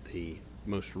the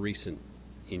most recent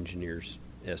engineer's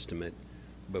estimate,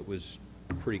 but was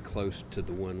pretty close to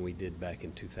the one we did back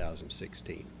in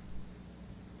 2016.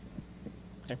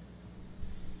 Okay.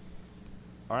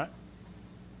 All right.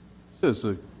 Says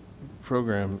the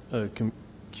program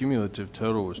cumulative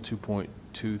total was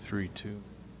 2.232.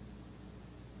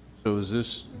 So is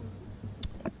this,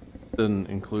 doesn't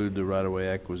include the right-of-way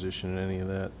acquisition and any of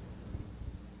that?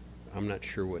 I'm not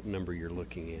sure what number you're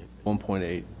looking at.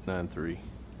 1.893.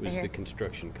 Was the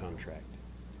construction contract.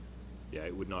 Yeah,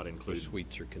 it would not include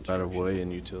Suites or construction. Right-of-way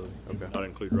and utility. Okay. Not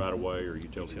include right-of-way or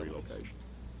utility relocation.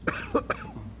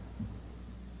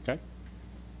 Okay.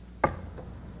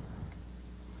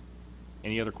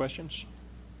 Any other questions?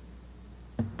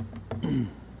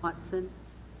 Watson?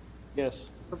 Yes.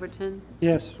 Overton?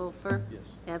 Yes. Wolfer?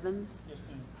 Yes. Evans? Yes,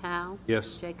 ma'am. Powell?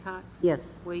 Yes. Jaycox?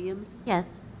 Yes. Williams? Yes.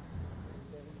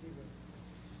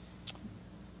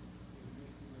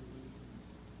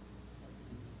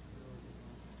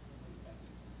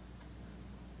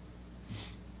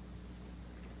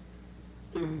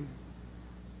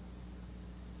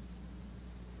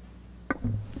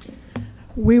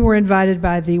 We were invited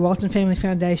by the Walton Family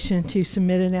Foundation to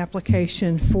submit an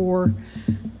application for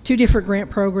 2 different grant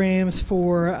programs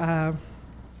for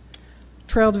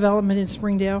trail development in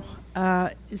Springdale.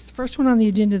 Is the first one on the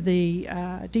agenda the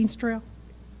Dean's Trail?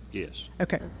 Yes.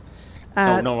 Okay.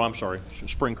 No, I'm sorry.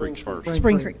 Spring Creek's first.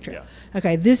 Spring Creek Trail.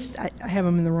 Okay, this, I have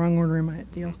them in the wrong order in my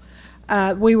deal.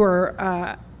 We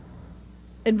were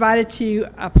invited to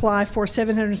apply for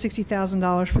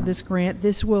 $760,000 for this grant.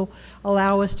 This will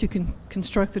allow us to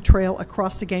construct the trail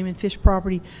across the Game and Fish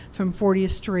property from 40th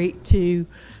Street to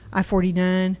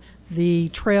I-49. The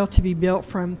trail to be built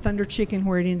from Thunder Chicken,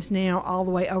 where it is now, all the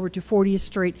way over to 40th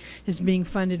Street is being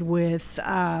funded with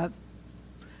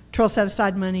trail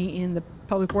set-aside money in the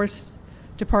Public Works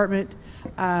Department.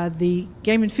 The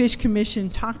Game and Fish Commission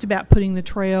talked about putting the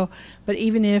trail, but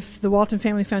even if the Walton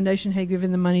Family Foundation had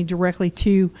given the money directly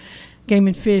to Game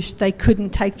and Fish, they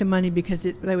couldn't take the money because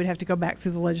they would have to go back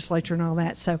through the legislature and all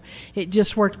that. So it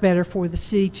just worked better for the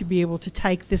city to be able to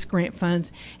take this grant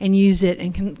funds and use it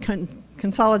and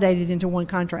consolidate it into one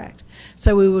contract.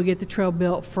 So we will get the trail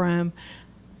built from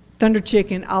Thunder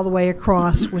Chicken all the way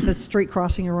across with a street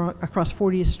crossing across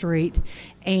 40th Street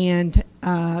and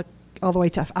all the way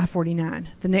to I-49.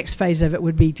 The next phase of it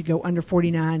would be to go under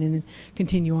 49 and then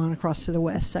continue on across to the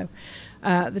west. So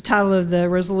the title of the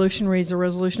resolution reads, "A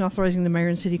resolution authorizing the mayor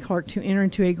and city clerk to enter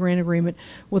into a grant agreement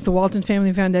with the Walton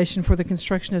Family Foundation for the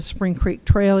construction of Spring Creek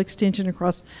Trail extension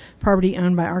across property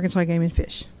owned by Arkansas Game and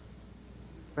Fish."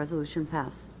 Resolution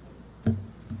pass.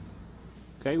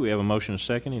 Okay, we have a motion and a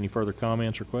second. Any further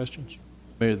comments or questions?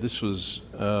 Mayor, this was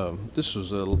a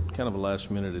kind of a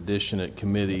last-minute addition at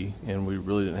committee, and we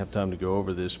really didn't have time to go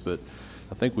over this, but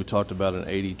I think we talked about an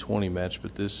 80-20 match,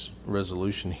 but this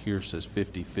resolution here says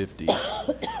 50-50.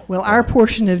 Well, our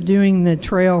portion of doing the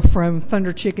trail from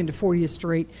Thunder Chicken to 40th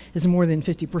Street is more than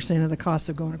 50% of the cost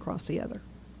of going across the other.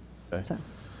 Okay. So.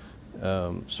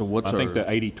 So what's I think the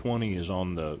 80-20 is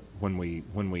on the when we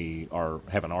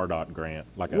have an RDOT grant,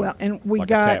 like a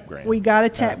TAP grant. We got a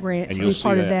TAP grant And to you'll be see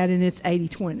part of that, and it's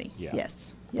 80-20. Yeah.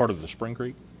 Yes. Part yes. of the Spring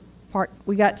Creek?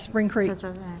 We got Spring Creek. Says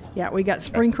right there. Yeah, we got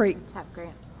Spring Creek TAP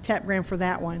grants. TAP grant for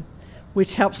that one,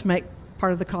 which helps make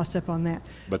part of the cost up on that.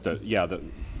 But the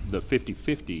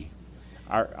 50-50,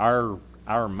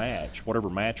 our match,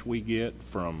 whatever match we get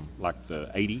from like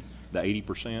the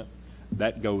 80%,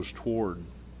 that goes toward,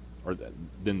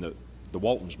 then the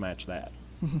Waltons match that.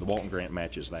 The Walton grant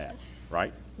matches that,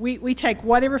 right? We take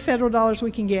whatever federal dollars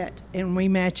we can get, and we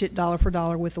match it dollar for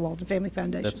dollar with the Walton Family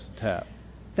Foundation. That's the TAP.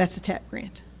 That's the TAP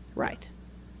grant, right.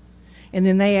 And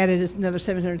then they added another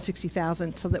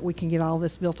 $760,000 so that we can get all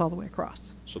this built all the way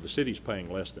across. So the city's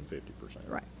paying less than 50%.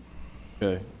 Right.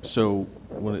 Okay, so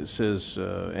when it says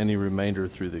any remainder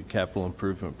through the capital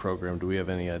improvement program, do we have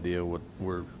any idea what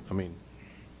we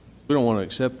don't want to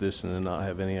accept this and then not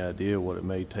have any idea what it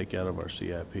may take out of our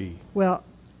CIP. Well,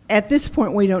 at this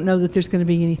point, we don't know that there's going to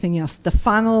be anything else. The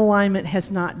final alignment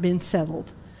has not been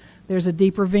settled. There's a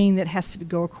deep ravine that has to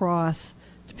go across.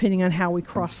 Depending on how we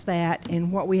cross that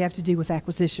and what we have to do with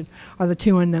acquisition are the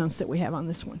 2 unknowns that we have on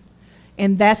this one.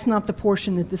 And that's not the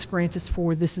portion that this grant is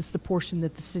for. This is the portion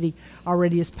that the city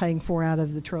already is paying for out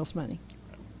of the trails money.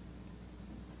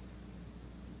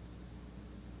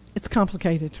 it's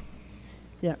complicated.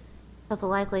 Yeah. So the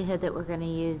likelihood that we're going to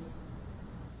use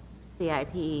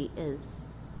CIP is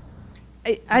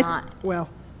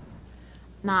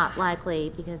not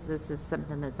likely because this is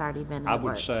something that's already been in the I would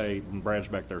works. say, and Brad's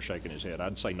back there shaking his head,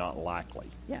 I'd say not likely.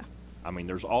 Yeah. I mean,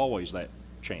 there's always that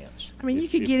chance. I mean, you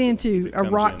If- could if- get if into it a comes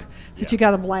rock in, that yeah. you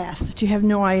got to blast, that you have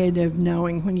no idea of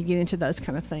knowing when you get into those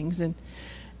kind of things. And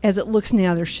as it looks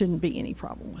now, there shouldn't be any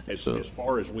problem with it. As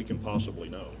far as we can possibly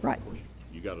know. Right. Of course,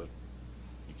 you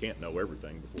can't know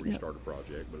everything before you Yep. start a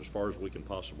project, but as far as we can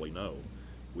possibly know,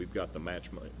 we've got the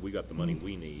match money, we got the money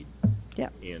we need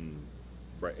Yep. in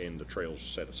the trails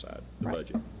set aside, the Right.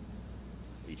 budget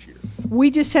each year. We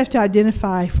just have to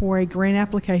identify for a grant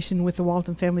application with the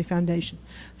Walton Family Foundation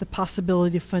the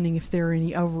possibility of funding if there are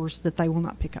any overs that they will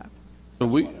not pick up. So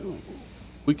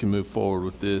we can move forward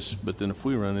with this, but then if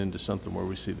we run into something where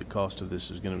we see the cost of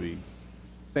this is going to be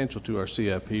substantial to our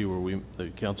CIP where the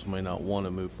council may not want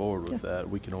to move forward with that,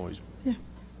 we can always. Yeah.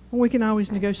 Well, we can always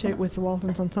negotiate with the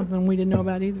Waltons on something we didn't know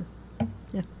about either.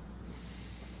 Yeah.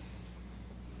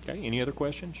 Okay, any other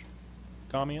questions,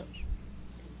 comments?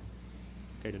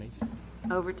 Okay, Denise?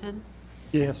 Overton,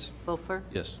 Yes. Wolfer.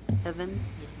 Yes. Evans.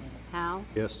 Howe.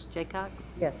 Yes. Jaycox.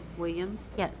 Yes.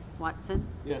 Williams. Yes. Watson.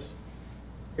 Yes.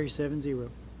 Carry 7-0.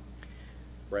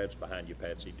 Brad's behind you,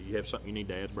 Patsy. Do you have something you need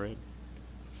to add, Brad? I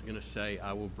was going to say,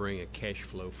 I will bring a cash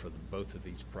flow for both of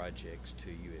these projects to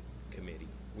you at committee.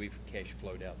 We've cash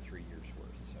flowed out 3 years'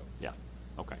 worth, so. Yeah,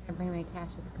 okay. And bring me cash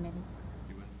to the committee.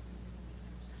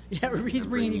 Yeah, he's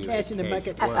bringing you cash in the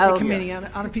bucket, flow. the Oh, committee on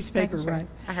a piece of paper, Making sure. right?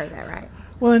 I heard that right.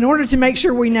 Well, in order to make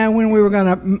sure we know when we were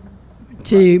going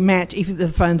to match each of the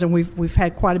funds, and we've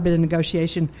had quite a bit of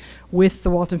negotiation with the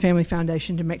Walton Family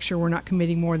Foundation to make sure we're not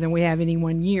committing more than we have any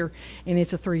 1 year, and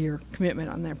it's a 3-year commitment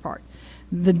on their part.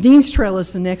 The Dean's Trail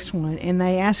is the next one, and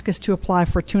they ask us to apply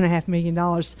for $2.5 million,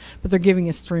 but they're giving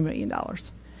us $3 million.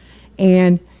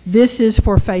 And this is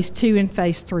for Phase 2 and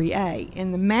Phase 3A.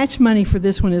 And the match money for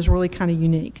this one is really kind of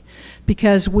unique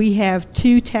because we have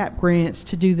 2 TAP grants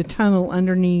to do the tunnel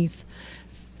underneath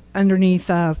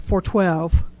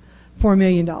 412, $4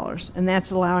 million. And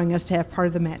that's allowing us to have part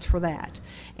of the match for that.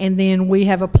 And then we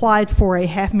have applied for a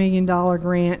 $500,000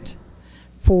 grant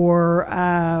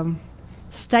for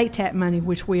state TAP money,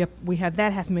 which we have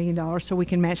that $500,000, so we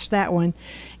can match that one.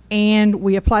 And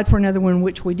we applied for another one,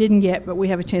 which we didn't get, but we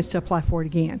have a chance to apply for it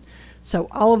again. So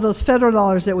all of those federal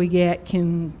dollars that we get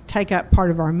can take up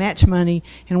part of our match money,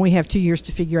 and we have 2 years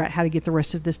to figure out how to get the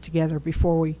rest of this together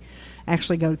before we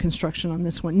actually go to construction on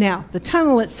this one. Now, the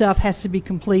tunnel itself has to be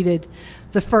completed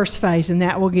the first phase, and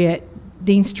that will get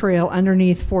Dean's Trail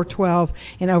underneath 412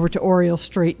 and over to Oriole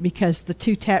Street because the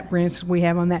 2 TAP grants we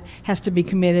have on that has to be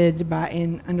committed by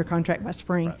and under contract by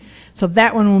spring. Right. So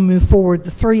that one will move forward. The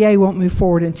 3A won't move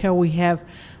forward until we have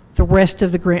the rest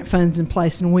of the grant funds in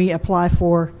place and we apply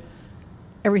for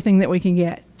everything that we can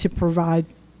get to provide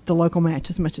the local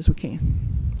match as much as we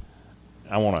can.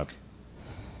 I want to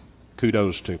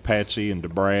kudos to Patsy and to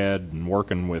Brad and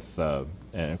working with, and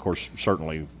of course,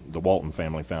 certainly the Walton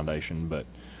Family Foundation, but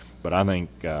I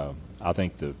think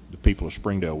the people of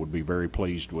Springdale would be very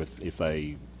pleased with if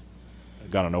they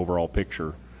got an overall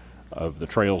picture of the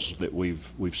trails that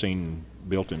we've seen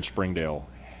built in Springdale,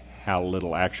 how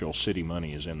little actual city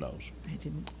money is in those. I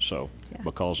didn't. So,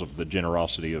 because of the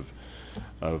generosity of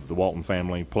the Walton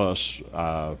family, plus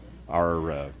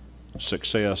our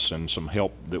success and some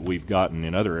help that we've gotten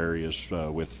in other areas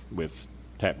with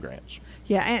TAP grants.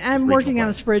 Yeah, and I'm working on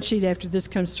a spreadsheet after this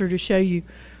comes through to show you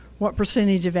what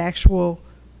percentage of actual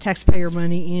taxpayer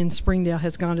money in Springdale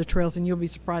has gone to trails, and you'll be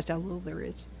surprised how little there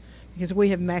is because we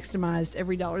have maximized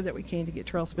every dollar that we can to get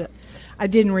trails built. I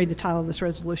didn't read the title of this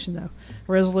resolution, though.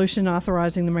 A resolution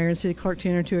authorizing the mayor and city clerk to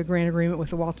enter into a grant agreement with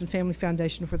the Walton Family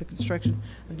Foundation for the construction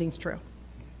of Dean's Trail.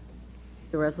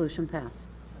 The resolution passed.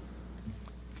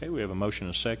 Okay, we have a motion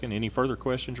and a second. Any further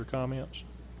questions or comments?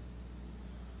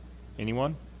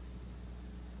 Anyone?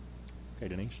 Okay,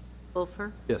 Denise?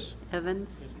 Wolfer. Yes.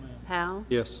 Evans. Howe.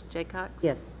 Yes. Jaycox.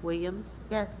 Yes. Williams.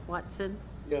 Yes. Watson.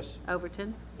 Yes.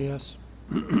 Overton. Yes.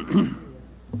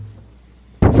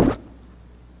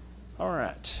 All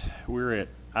right, we're at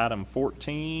item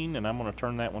 14, and I'm going to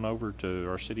turn that one over to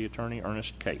our city attorney,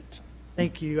 Ernest Cate.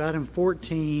 Thank you. Item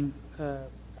 14,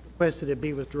 requested it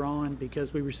be withdrawn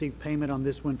because we received payment on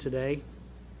this one today.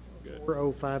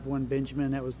 4051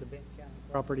 Benjamin, that was the Benton County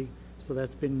property, so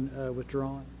that's been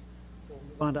withdrawn. So we'll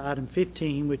move on to item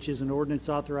 15, which is an ordinance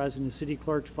authorizing the city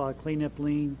clerk to file a cleanup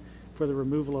lien for the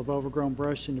removal of overgrown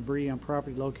brush and debris on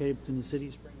property located within the city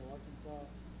of Springdale, Arkansas,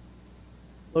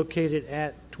 located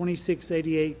at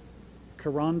 2688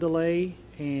 Carondelet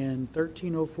and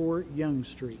 1304 Young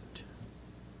Street.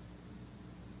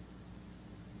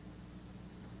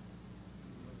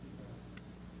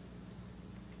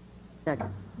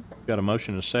 Second. Got a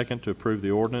motion and a second to approve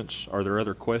the ordinance. Are there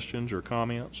other questions or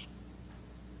comments?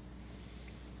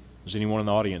 Does anyone in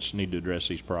the audience need to address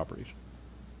these properties?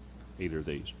 Either of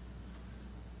these?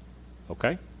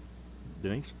 Okay.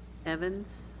 Denise?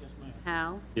 Evans?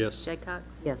 Powell? Yes. Jaycox?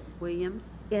 Yes.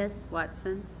 Williams? Yes.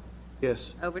 Watson?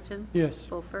 Yes. Overton? Yes.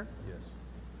 Wolfer?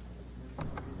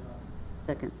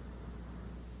 Second.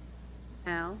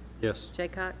 Powell? Yes.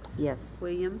 Jaycox? Yes.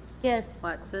 Williams? Yes.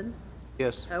 Watson?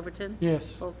 Yes. Overton?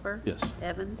 Yes. Wolfer? Yes.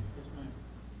 Evans?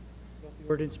 The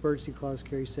ordinance emergency clause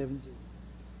carries 7-0.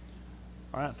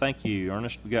 All right, thank you,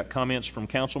 Ernest. We got comments from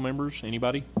council members.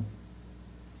 Anybody?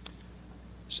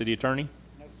 City Attorney?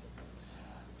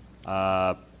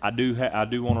 I do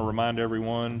want to remind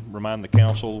the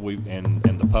council, and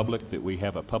the public, that we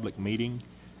have a public meeting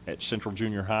at Central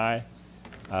Junior High,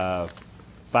 5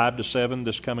 to 7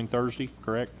 this coming Thursday,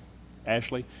 correct?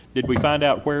 Ashley, did we find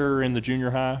out where in the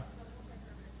junior high?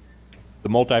 The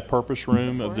multi-purpose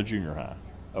room of the junior high,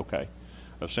 okay,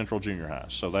 of Central Junior High.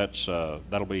 So that's,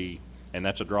 that'll be, and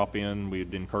that's a drop-in.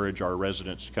 We'd encourage our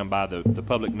residents to come by. The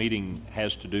public meeting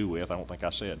has to do with, I don't think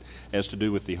I said, has to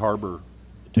do with the Harbor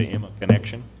to Emma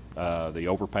connection, the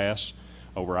overpass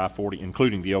over I-40,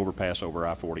 including the overpass over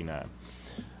I-49.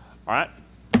 All right,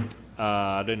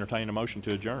 I'd entertain a motion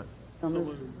to adjourn. So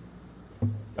moved.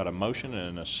 Got a motion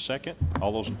and a second.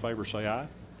 All those in favor say aye.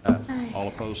 Aye. All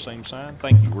opposed, same sign.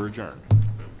 Thank you. We're adjourned.